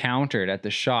encountered at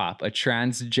the shop a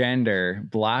transgender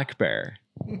black bear.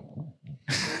 You're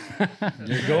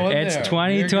going It's there. 2020.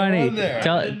 You're going there.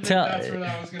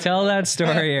 Tell that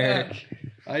story, Eric.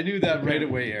 I knew that right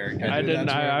away, Eric. I knew didn't.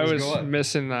 that's where I it was going.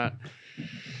 missing that.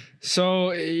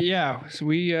 So yeah, so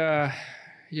we yes,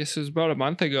 it was about a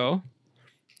month ago.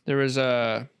 There was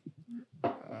a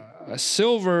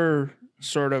silver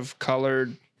sort of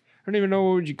colored. I don't even know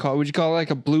what would you call it. Would you call it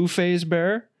like a blue phase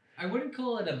bear? I wouldn't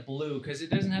call it a blue because it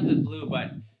doesn't have the blue,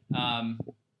 but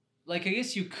I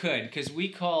guess you could, because we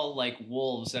call like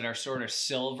wolves that are sort of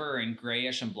silver and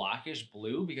grayish and blackish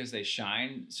blue because they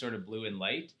shine sort of blue and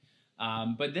light.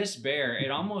 But this bear, it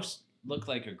almost looked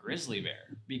like a grizzly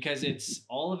bear because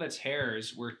all of its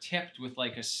hairs were tipped with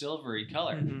like a silvery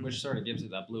color, Mhm. which sort of gives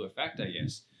it that blue effect, I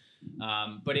guess.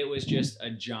 But it was just a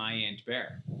giant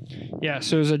bear. Yeah,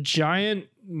 so it was a giant,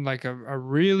 like a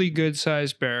really good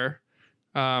sized bear.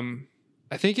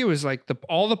 I think it was like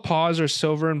all the paws are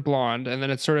silver and blonde, and then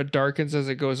it sort of darkens as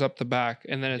it goes up the back,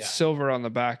 and then it's Yeah. silver on the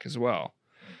back as well.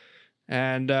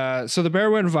 And so the bear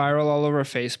went viral all over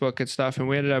Facebook and stuff, and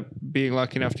we ended up being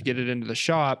lucky enough to get it into the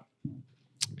shop.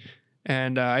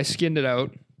 And I skinned it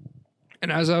out.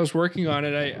 And as I was working on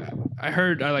it, I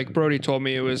heard Brody told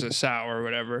me it was a sow or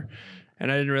whatever,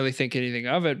 and I didn't really think anything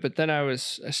of it. But then I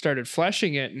started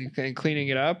fleshing it and cleaning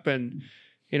it up, and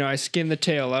I skinned the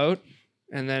tail out,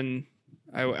 and then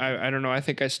I don't know. I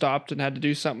think I stopped and had to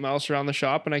do something else around the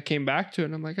shop, and I came back to it,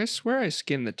 and I'm like, I swear I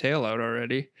skinned the tail out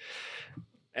already.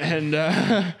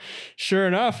 And sure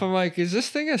enough, I'm like, is this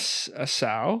thing a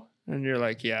sow? And you're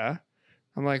like, yeah.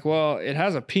 I'm like, well, it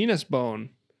has a penis bone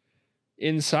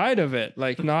inside of it,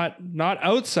 like not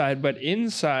outside, but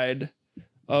inside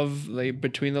of like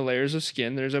between the layers of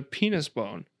skin, there's a penis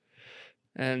bone.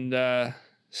 And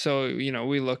so, you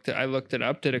know, I looked it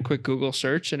up, did a quick Google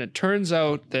search, and it turns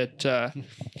out that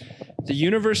the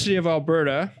University of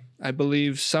Alberta, I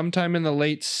believe sometime in the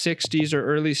late 60s or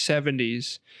early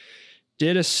 70s,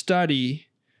 did a study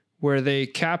where they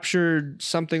captured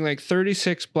something like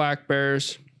 36 black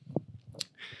bears,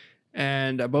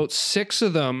 and about 6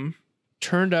 of them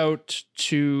turned out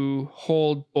to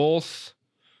hold both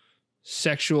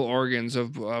sexual organs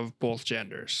of both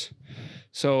genders.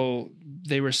 So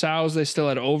they were sows, they still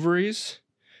had ovaries,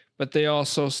 but they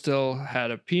also still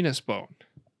had a penis bone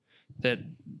that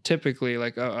typically,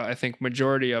 like I think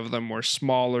majority of them were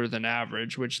smaller than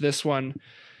average, which this one,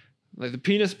 like the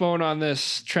penis bone on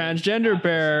this transgender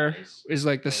bear is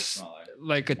like this,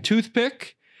 like a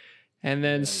toothpick. And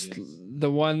then the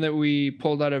one that we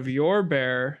pulled out of your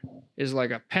bear is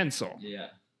like a pencil. Yeah.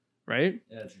 Right?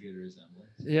 Yeah, that's a good resemblance.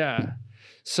 Yeah.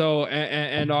 So,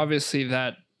 and obviously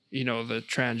that, you know, the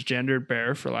transgendered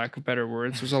bear, for lack of better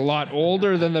words, was a lot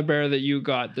older than the bear that you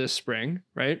got this spring,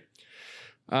 right?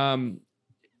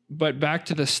 But back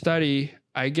to the study,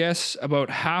 I guess about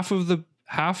half of the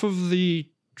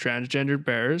transgendered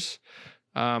bears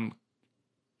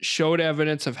showed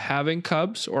evidence of having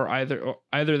cubs, or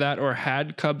either that or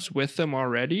had cubs with them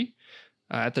already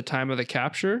at the time of the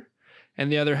capture,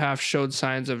 and the other half showed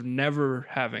signs of never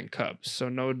having cubs, so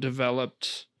no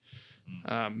developed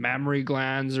mammary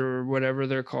glands or whatever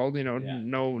they're called, you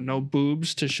know, no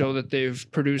boobs to show that they've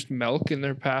produced milk in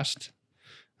the past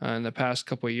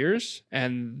couple of years.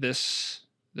 And this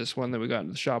one that we got in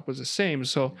the shop was the same.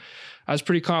 So I was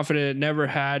pretty confident it never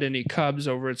had any cubs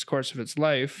over its course of its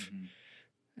life.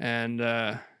 And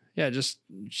just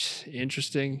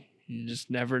interesting. You just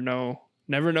never know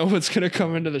what's gonna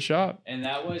come into the shop. And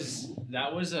that was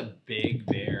a big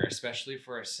bear, especially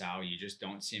for a sow. You just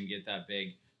don't see them get that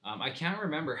big. I can't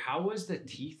remember, how was the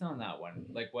teeth on that one?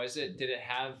 Like, did it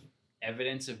have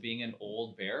evidence of being an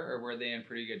old bear, or were they in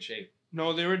pretty good shape?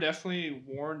 No, they were definitely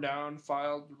worn down,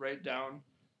 filed right down.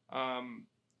 I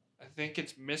think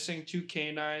it's missing 2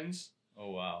 canines.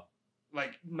 Oh wow.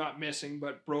 Like not missing,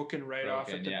 but broken off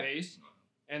at the base.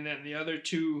 And then the other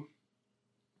 2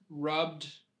 rubbed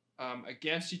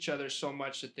against each other so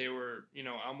much that they were, you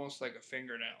know, almost like a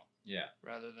fingernail. Yeah.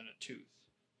 Rather than a tooth.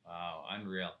 Wow,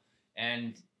 unreal.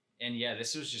 And yeah,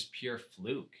 this was just pure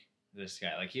fluke. This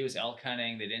guy, like, he was elk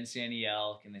hunting. They didn't see any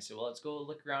elk, and they said, "Well, let's go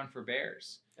look around for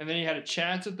bears." And then he had a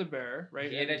chance at the bear, right?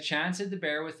 He had a chance at the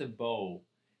bear with a bow,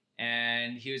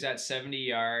 and he was at 70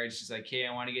 yards. He's like, "Hey,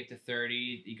 I want to get to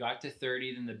 30." He got to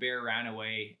 30, then the bear ran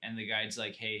away, and the guide's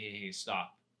like, "Hey,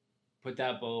 stop. Put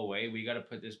that bow away. We got to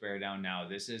put this bear down now.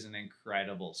 This is an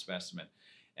incredible specimen."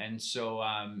 And so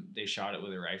they shot it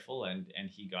with a rifle, and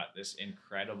he got this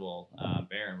incredible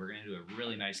bear. And we're going to do a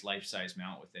really nice life-size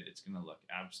mount with it. It's going to look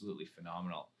absolutely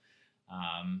phenomenal.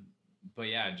 But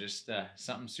yeah, just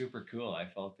something super cool. I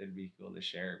felt it'd be cool to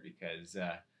share, because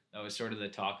that was sort of the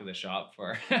talk of the shop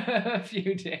for a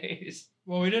few days.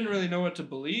 Well, we didn't really know what to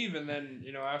believe. And then,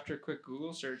 you know, after a quick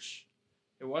Google search,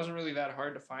 it wasn't really that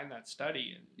hard to find that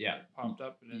study, and it popped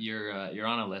up. And You're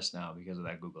on a list now because of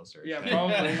that Google search. Yeah,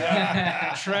 probably.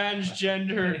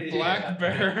 Transgender black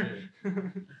bear.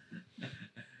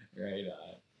 Right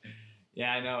on.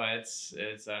 Yeah, I know, it's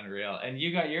unreal. And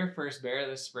you got your first bear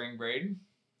this spring, Braden?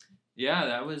 Yeah,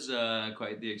 that was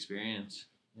quite the experience.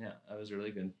 Yeah, that was really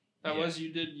good.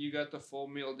 You got the full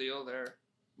meal deal there.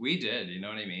 We did, you know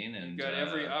what I mean? And you got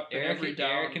every up and Eric, every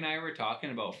down. Eric and I were talking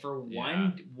about, for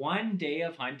one day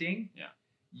of hunting,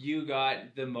 you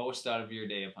got the most out of your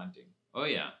day of hunting. Oh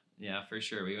yeah, for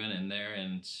sure. We went in there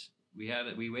and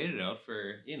we waited out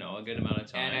for, you know, a good amount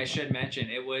of time. And I should mention,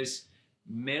 it was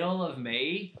middle of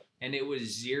May, and it was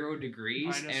 0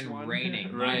 degrees and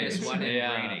raining. Right. -1 and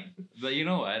raining. But you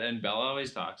know what? And Bella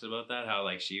always talks about that, how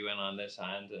like she went on this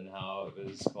hunt and how it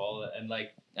was cold. And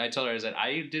like I told her, that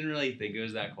I didn't really think it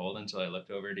was that cold until I looked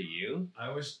over to you. I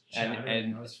was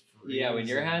and I was yeah, when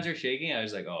your hands are shaking, I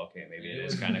was like, oh, okay, maybe it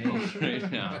is kind of cold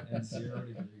right now. And 0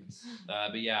 degrees.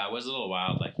 But yeah, it was a little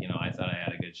wild. Like, you know, I thought I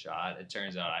had a good shot. It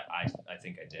turns out I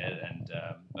think I did. And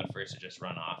at first it just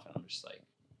run off, and I'm just like,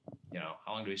 you know,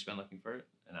 how long do we spend looking for it?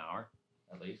 An hour,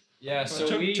 at least. Yeah, so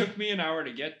it took me an hour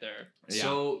to get there.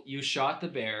 So you shot the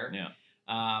bear. Yeah.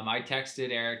 I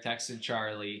texted Eric, texted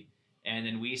Charlie, And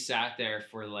then we sat there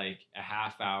for like a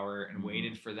half hour and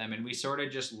waited for them. And we sort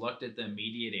of just looked at the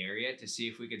immediate area to see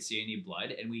if we could see any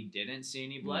blood. And we didn't see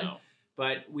any blood. No.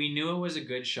 But we knew it was a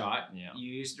good shot. Yeah.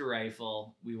 You used a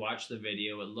rifle. We watched the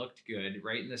video. It looked good,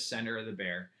 right in the center of the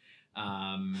bear.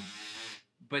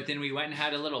 But then we went and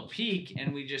had a little peek,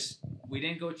 and we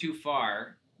didn't go too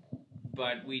far,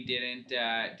 but we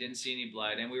didn't see any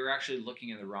blood, and we were actually looking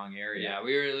in the wrong area. Yeah,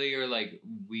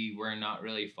 we were not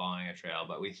really following a trail,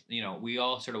 but we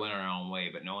all sort of went our own way,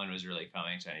 but no one was really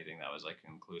coming to anything that was like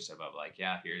conclusive of like,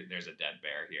 yeah, there's a dead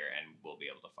bear here, and we'll be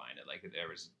able to find it. Like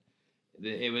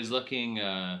it was looking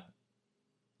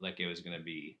like it was gonna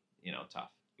be tough.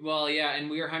 Well, yeah, and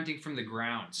we were hunting from the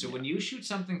ground. So when you shoot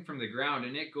something from the ground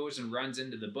and it goes and runs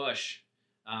into the bush,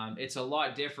 it's a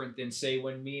lot different than, say,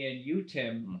 when me and you,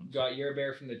 Tim, got your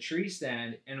bear from the tree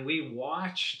stand and we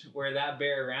watched where that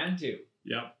bear ran to.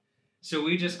 Yep. So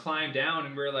we just climbed down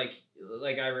and we're like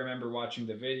I remember watching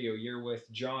the video, you're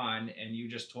with John and you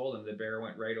just told him the bear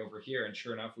went right over here. And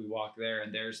sure enough, we walked there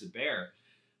and there's the bear.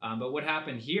 But what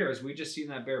happened here is we just seen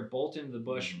that bear bolt into the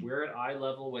bush. We're at eye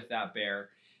level with that bear.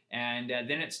 And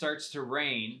then it starts to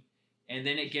rain, and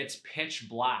then it gets pitch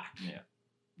black.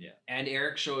 Yeah. And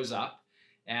Eric shows up,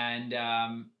 and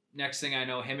next thing I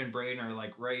know, him and Braden are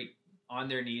like right on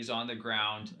their knees on the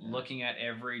ground, looking at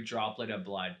every droplet of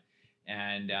blood.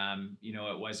 And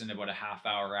it wasn't about a half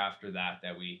hour after that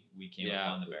we came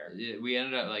upon the bear. We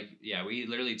ended up we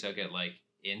literally took it like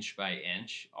inch by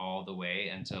inch all the way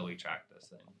until we tracked this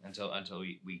thing. Until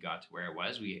we got to where it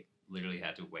was, we literally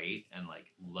had to wait and like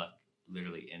look.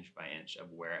 Literally inch by inch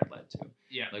of where it led to.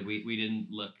 Yeah. Like we didn't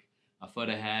look a foot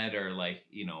ahead or like,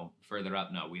 further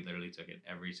up. No, we literally took it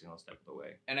every single step of the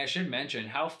way. And I should mention,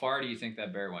 how far do you think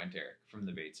that bear went, Eric, from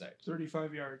the bait site?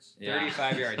 35 yards. Yeah.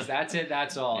 35 yards. That's it.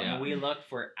 That's all. Yeah. And we looked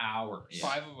for hours. Yeah.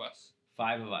 5 of us.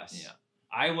 5 of us. Yeah.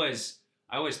 I was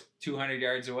 200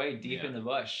 yards away, deep in the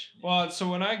bush. Well, so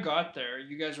when I got there,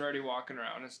 you guys were already walking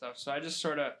around and stuff. So I just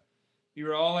sort of, you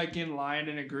were all like in line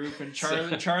in a group, and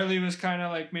Charlie was kind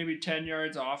of like maybe 10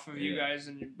 yards off of you guys,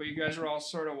 but you guys were all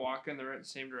sort of walking the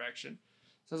same direction.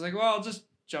 So I was like, well, I'll just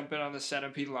jump in on the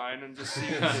centipede line and just see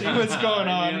what's going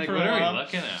on. Like, for what a are while. we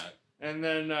looking at? And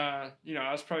then, I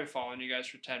was probably following you guys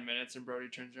for 10 minutes, and Brody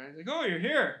turns around. He's like, "Oh, you're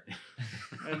here."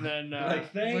 And then,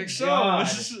 thank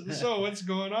so what's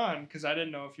going on? Because I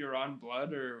didn't know if you were on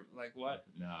blood or like what.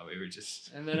 No, we were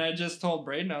just. And then I just told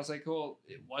Braden, I was like, "Well,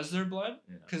 was there blood?"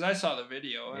 Because I saw the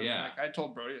video. And Yeah. like I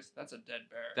told Brody, that's a dead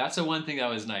bear. That's the one thing that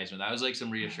was nice. That was like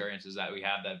some reassurance is that we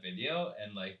have that video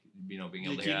and like being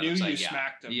able Like to he hear knew that. It's you like,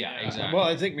 smacked him. Yeah, exactly. Well,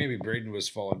 I think maybe Braden was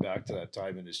falling back to that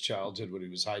time in his childhood when he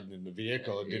was hiding in the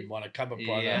vehicle and didn't want to come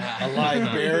upon a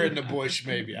live bear in the bush.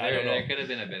 Maybe I don't know. There could have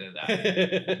been a bit of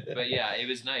that, but yeah, it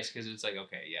was nice because it's like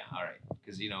okay, yeah, all right,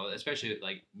 because especially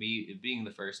like me being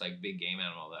the first like big game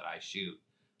animal that I shoot,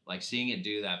 like seeing it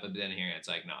do that, but then hearing it's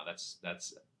like no,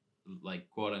 that's like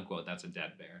quote unquote that's a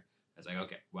dead bear. It's like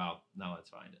okay, well now let's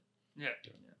find it. Yeah.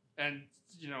 And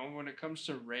when it comes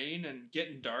to rain and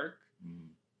getting dark,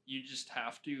 you just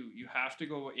have to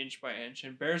go inch by inch.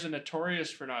 And bears are notorious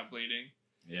for not bleeding.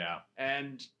 Yeah.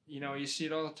 And you see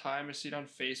it all the time. I see it on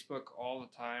Facebook all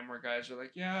the time where guys are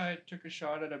like, "Yeah, I took a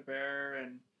shot at a bear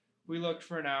and we looked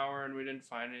for an hour and we didn't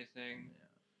find anything." Yeah.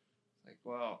 Like,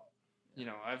 well,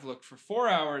 I've looked for 4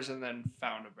 hours and then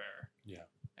found a bear. Yeah.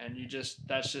 And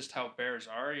that's just how bears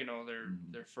are.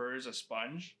 Their fur is a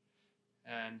sponge,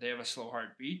 and they have a slow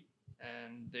heartbeat,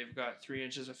 and they've got 3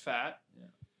 inches of fat. Yeah.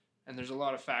 And there's a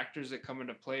lot of factors that come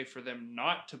into play for them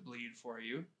not to bleed for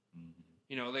you.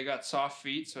 They got soft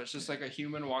feet, so it's just like a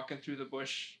human walking through the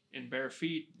bush in bare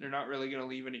feet. They're not really going to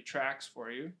leave any tracks for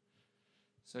you.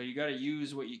 So you got to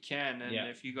use what you can. And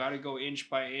if you got to go inch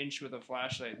by inch with a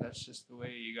flashlight, that's just the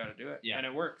way you got to do it. Yeah. And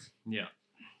it works. Yeah.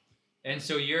 And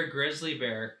so your grizzly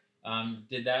bear,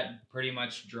 did that pretty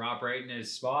much drop right in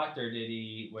his spot, or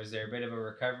was there a bit of a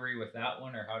recovery with that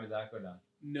one, or how did that go down?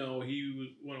 No,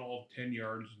 he went all 10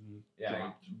 yards and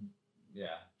dropped. Yeah,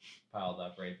 piled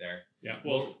up right there. Yeah.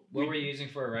 Well, what were you using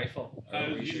for a rifle? I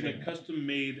was using a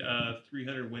custom-made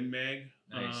 300 Win Mag,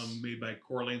 Nice. made by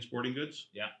Coraline Sporting Goods.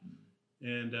 Yeah.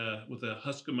 And with a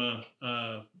Huskama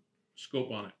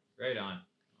scope on it. Right on.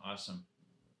 Awesome.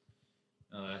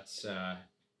 That's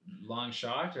long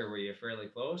shot, or were you fairly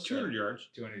close? 200 yards.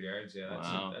 200 yards,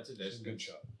 yeah. That's a distance. Good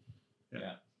shot.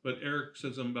 Yeah. But Eric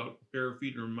said something about bare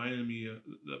feet and reminded me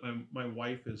that my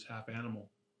wife is half animal.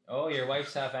 Oh, your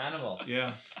wife's half animal.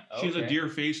 Yeah. She has a Okay. deer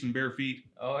face and bare feet.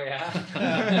 Oh,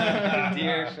 yeah.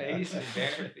 Deer face and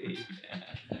bare feet.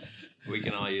 We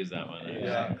can all use that one.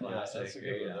 Yeah. Classic. That's a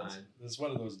good Right one. on. That's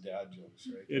one of those dad jokes,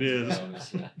 right? It is.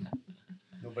 Obviously.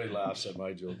 No Nobody laughs at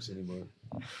my jokes anymore.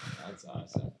 That's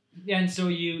awesome. Yeah, and so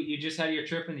you just had your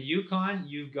trip in the Yukon.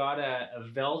 You've got a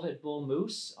velvet bull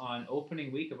moose on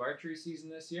opening week of archery season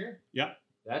this year. Yeah.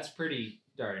 That's pretty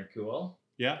darn cool.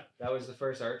 Yeah. That was the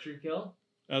first archery kill.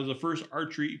 That was the first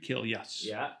archery kill. Yes.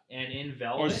 Yeah, and in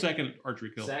velvet. Or second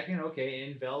archery kill. Second, okay,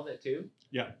 in velvet too.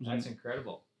 Yeah. That's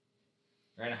incredible.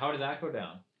 Right, how did that go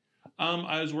down?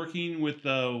 I was working with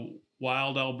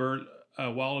Wild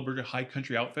Alberta High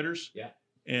Country Outfitters. Yeah.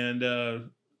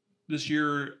 And this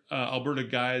year, Alberta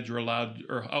guides are allowed,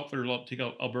 or outfitters are allowed to take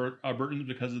out Albertans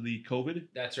because of the COVID.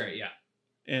 That's right, yeah.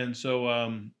 And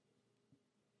so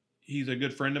he's a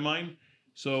good friend of mine.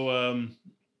 So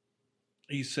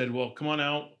he said, well, come on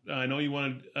out. I know you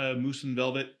wanted moose and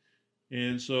velvet.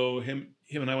 And so him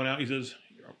and I went out. He says,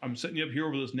 I'm setting you up here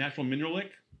over this natural mineral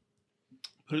lick.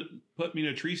 Put me in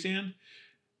a tree stand.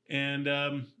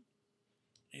 And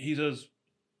he says,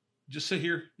 just sit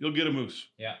here. You'll get a moose.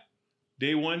 Yeah.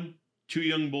 Day one, 2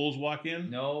 young bulls walk in.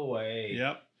 No way.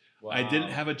 Yep. Wow. I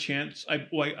didn't have a chance.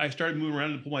 I started moving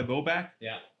around to pull my bow back.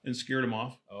 Yeah. And scared him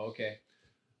off. Oh, okay.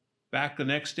 Back the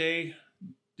next day,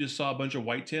 just saw a bunch of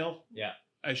whitetail. Yeah.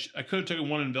 I could have taken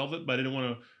one in velvet, but I didn't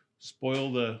want to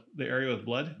spoil the area with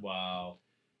blood. Wow.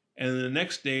 And then the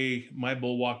next day, my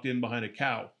bull walked in behind a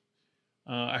cow.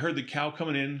 I heard the cow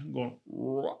coming in, going,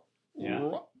 "Rah, Yeah.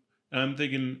 rah." And I'm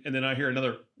thinking, and then I hear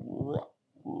another "Rah,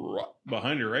 rah,"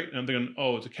 behind her, right? And I'm thinking,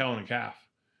 oh, it's a cow and a calf.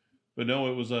 But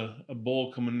no, it was a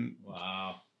bull coming.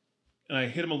 Wow. And I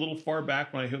hit him a little far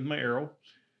back when I hit my arrow,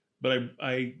 but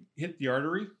I hit the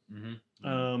artery.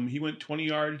 Mm-hmm. He went 20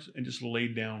 yards and just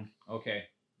laid down. Okay.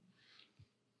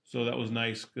 So that was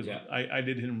nice because Yeah. I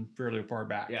did hit him fairly far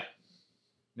back. Yeah.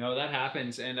 No, that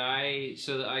happens. And I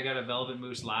got a velvet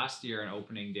moose last year on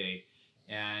opening day,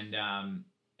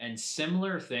 and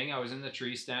similar thing. I was in the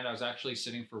tree stand. I was actually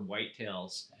sitting for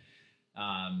whitetails,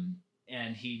 and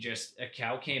a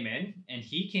cow came in, and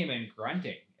he came in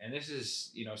grunting. And this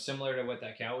is similar to what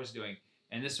that cow was doing.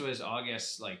 And this was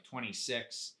August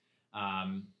 26.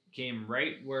 Came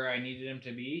right where I needed him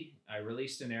to be. I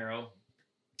released an arrow,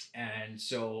 and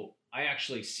so I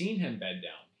actually seen him bed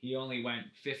down. He only went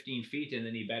 15 feet and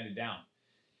then he bedded down.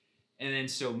 And then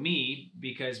so me,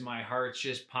 because my heart's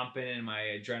just pumping and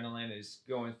my adrenaline is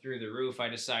going through the roof, I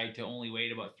decide to only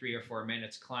wait about 3 or 4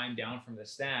 minutes, climb down from the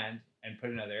stand and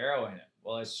put another arrow in it.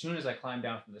 Well, as soon as I climb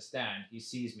down from the stand, he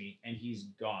sees me and he's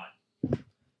gone.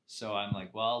 So I'm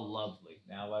like, well, lovely.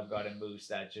 Now I've got a moose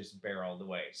that just barreled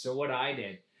away. So what I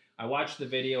did, I watched the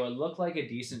video. It looked like a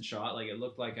decent shot. Like it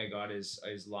looked like I got his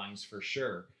lungs for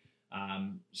sure.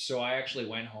 So I actually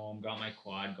went home, got my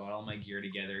quad, got all my gear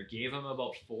together, gave him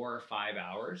about 4 or 5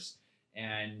 hours,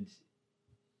 and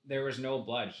there was no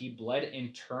blood. He bled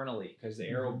internally because the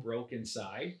arrow broke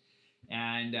inside.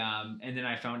 And then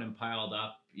I found him piled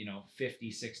up, 50,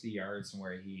 60 yards from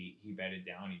where he bedded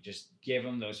down. You just give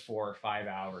him those 4 or 5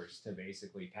 hours to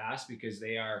basically pass because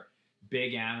they are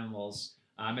big animals.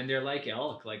 And they're like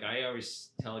elk. Like I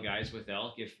always tell guys with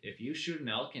elk, if you shoot an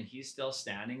elk and he's still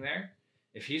standing there,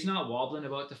 if he's not wobbling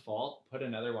about to fall, put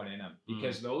another one in him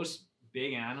because those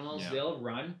big animals, they'll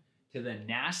run to the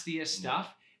nastiest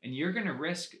stuff and you're going to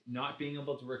risk not being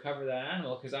able to recover that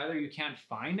animal because either you can't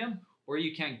find him or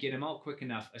you can't get him out quick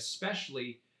enough,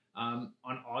 especially on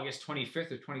August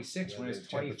 25th or 26th when it's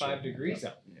 25 degrees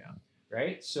out. Yeah.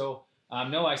 Right? So,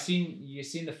 no, you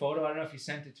seen the photo. I don't know if you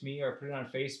sent it to me or put it on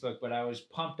Facebook, but I was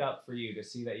pumped up for you to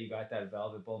see that you got that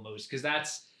velvet bull moose because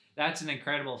that's an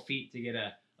incredible feat to get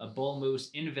a bull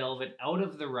moose in velvet out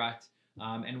of the rut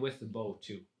and with the bow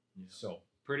too. Yeah. So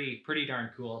pretty darn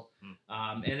cool.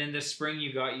 And then this spring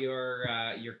you got your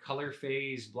color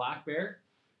phase black bear.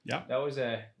 Yeah, that was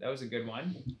a good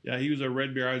one. Yeah, he was a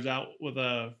red bear. I was out with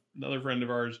another friend of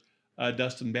ours,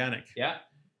 Dustin Bannock. Yeah,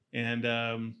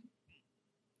 and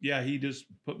he just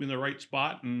put me in the right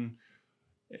spot, and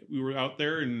we were out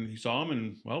there, and he saw him,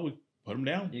 and well, we put him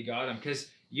down. You got him because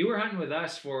you were hunting with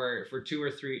us for 2 or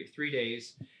 3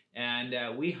 days,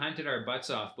 and we hunted our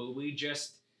butts off. But we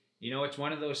just, it's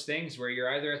one of those things where you're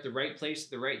either at the right place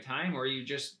at the right time, or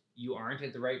you aren't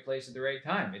at the right place at the right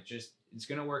time. It's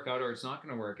going to work out, or it's not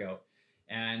going to work out.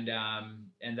 And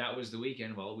that was the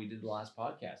weekend. Well, we did the last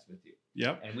podcast with you.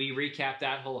 Yep. And we recapped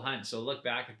that whole hunt. So look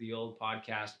back at the old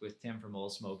podcast with Tim from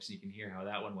Old Smoke, so you can hear how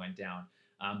that one went down.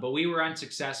 But we were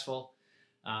unsuccessful.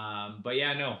 But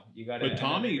yeah, no, you got. But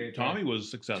Tommy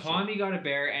was successful. Tommy got a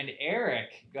bear, and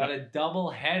Eric got a double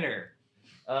header,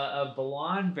 a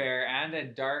blonde bear and a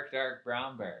dark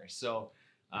brown bear. So,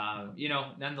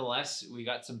 nonetheless, we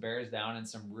got some bears down and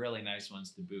some really nice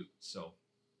ones to boot. So,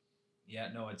 Yeah,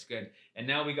 no, it's good. And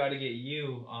now we got to get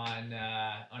you on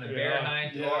a bear Yeah,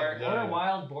 hunt yeah, or yeah. a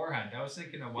wild boar hunt. I was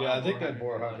thinking a wild. Yeah, I think boar that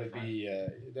boar hunt hunt would fun. be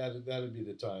that'd be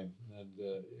the time, and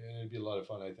it'd be a lot of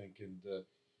fun. I think, and the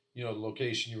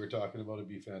location you were talking about would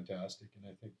be fantastic, and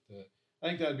I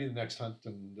think that'd be the next hunt,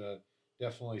 and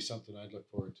definitely something I'd look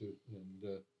forward to.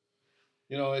 And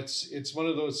it's one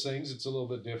of those things. It's a little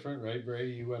bit different, right,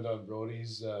 Brady? You went on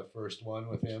Brody's first one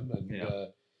with him, and Yeah.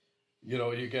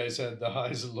 you guys had the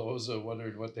highs and lows of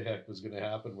wondering what the heck was going to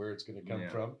happen, where it's going to come Yeah.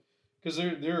 from, because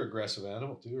they're aggressive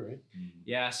animal too, right?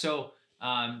 Yeah, so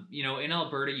in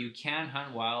Alberta, you can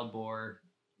hunt wild boar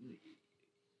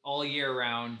all year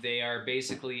round. They are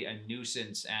basically a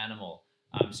nuisance animal,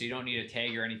 so you don't need a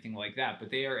tag or anything like that.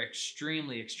 But they are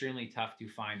extremely, extremely tough to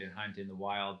find and hunt in the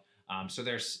wild. So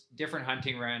there's different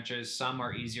hunting ranches. Some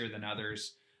are easier than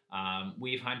others.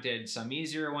 We've hunted some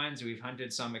easier ones. We've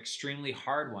hunted some extremely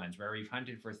hard ones where we've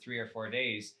hunted for 3 or 4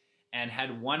 days and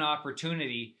had one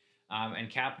opportunity and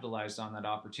capitalized on that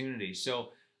opportunity.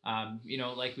 So,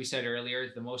 like we said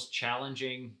earlier, the most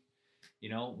challenging,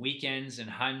 weekends and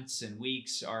hunts and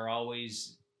weeks are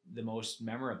always the most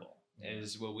memorable,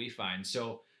 is what we find.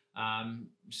 So,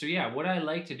 yeah, what I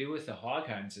like to do with the hog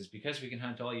hunts is, because we can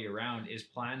hunt all year round, is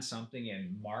plan something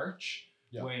in March.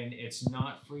 Yeah. When it's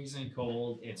not freezing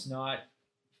cold, it's not,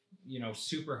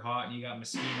 super hot, and you got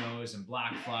mosquitoes and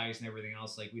black flies and everything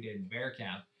else like we did in bear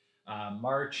camp.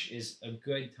 March is a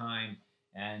good time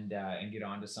and get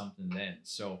on to something then.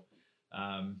 So,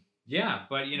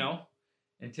 but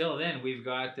until then, we've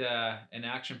got an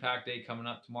action-packed day coming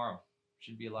up tomorrow.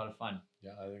 Should be a lot of fun.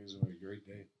 Yeah, I think it's going to be a great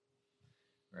day.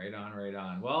 Right on, right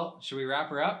on. Well, should we wrap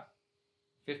her up?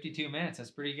 52 minutes.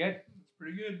 That's pretty good.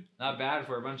 Pretty good. Not bad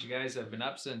for a bunch of guys that have been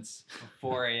up since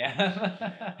 4 a.m.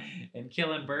 and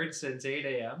killing birds since 8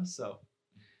 a.m. So,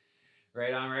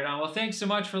 right on, right on. Well, thanks so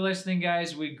much for listening,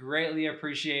 guys. We greatly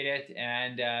appreciate it.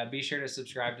 And be sure to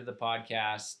subscribe to the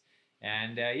podcast.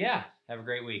 And have a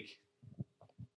great week.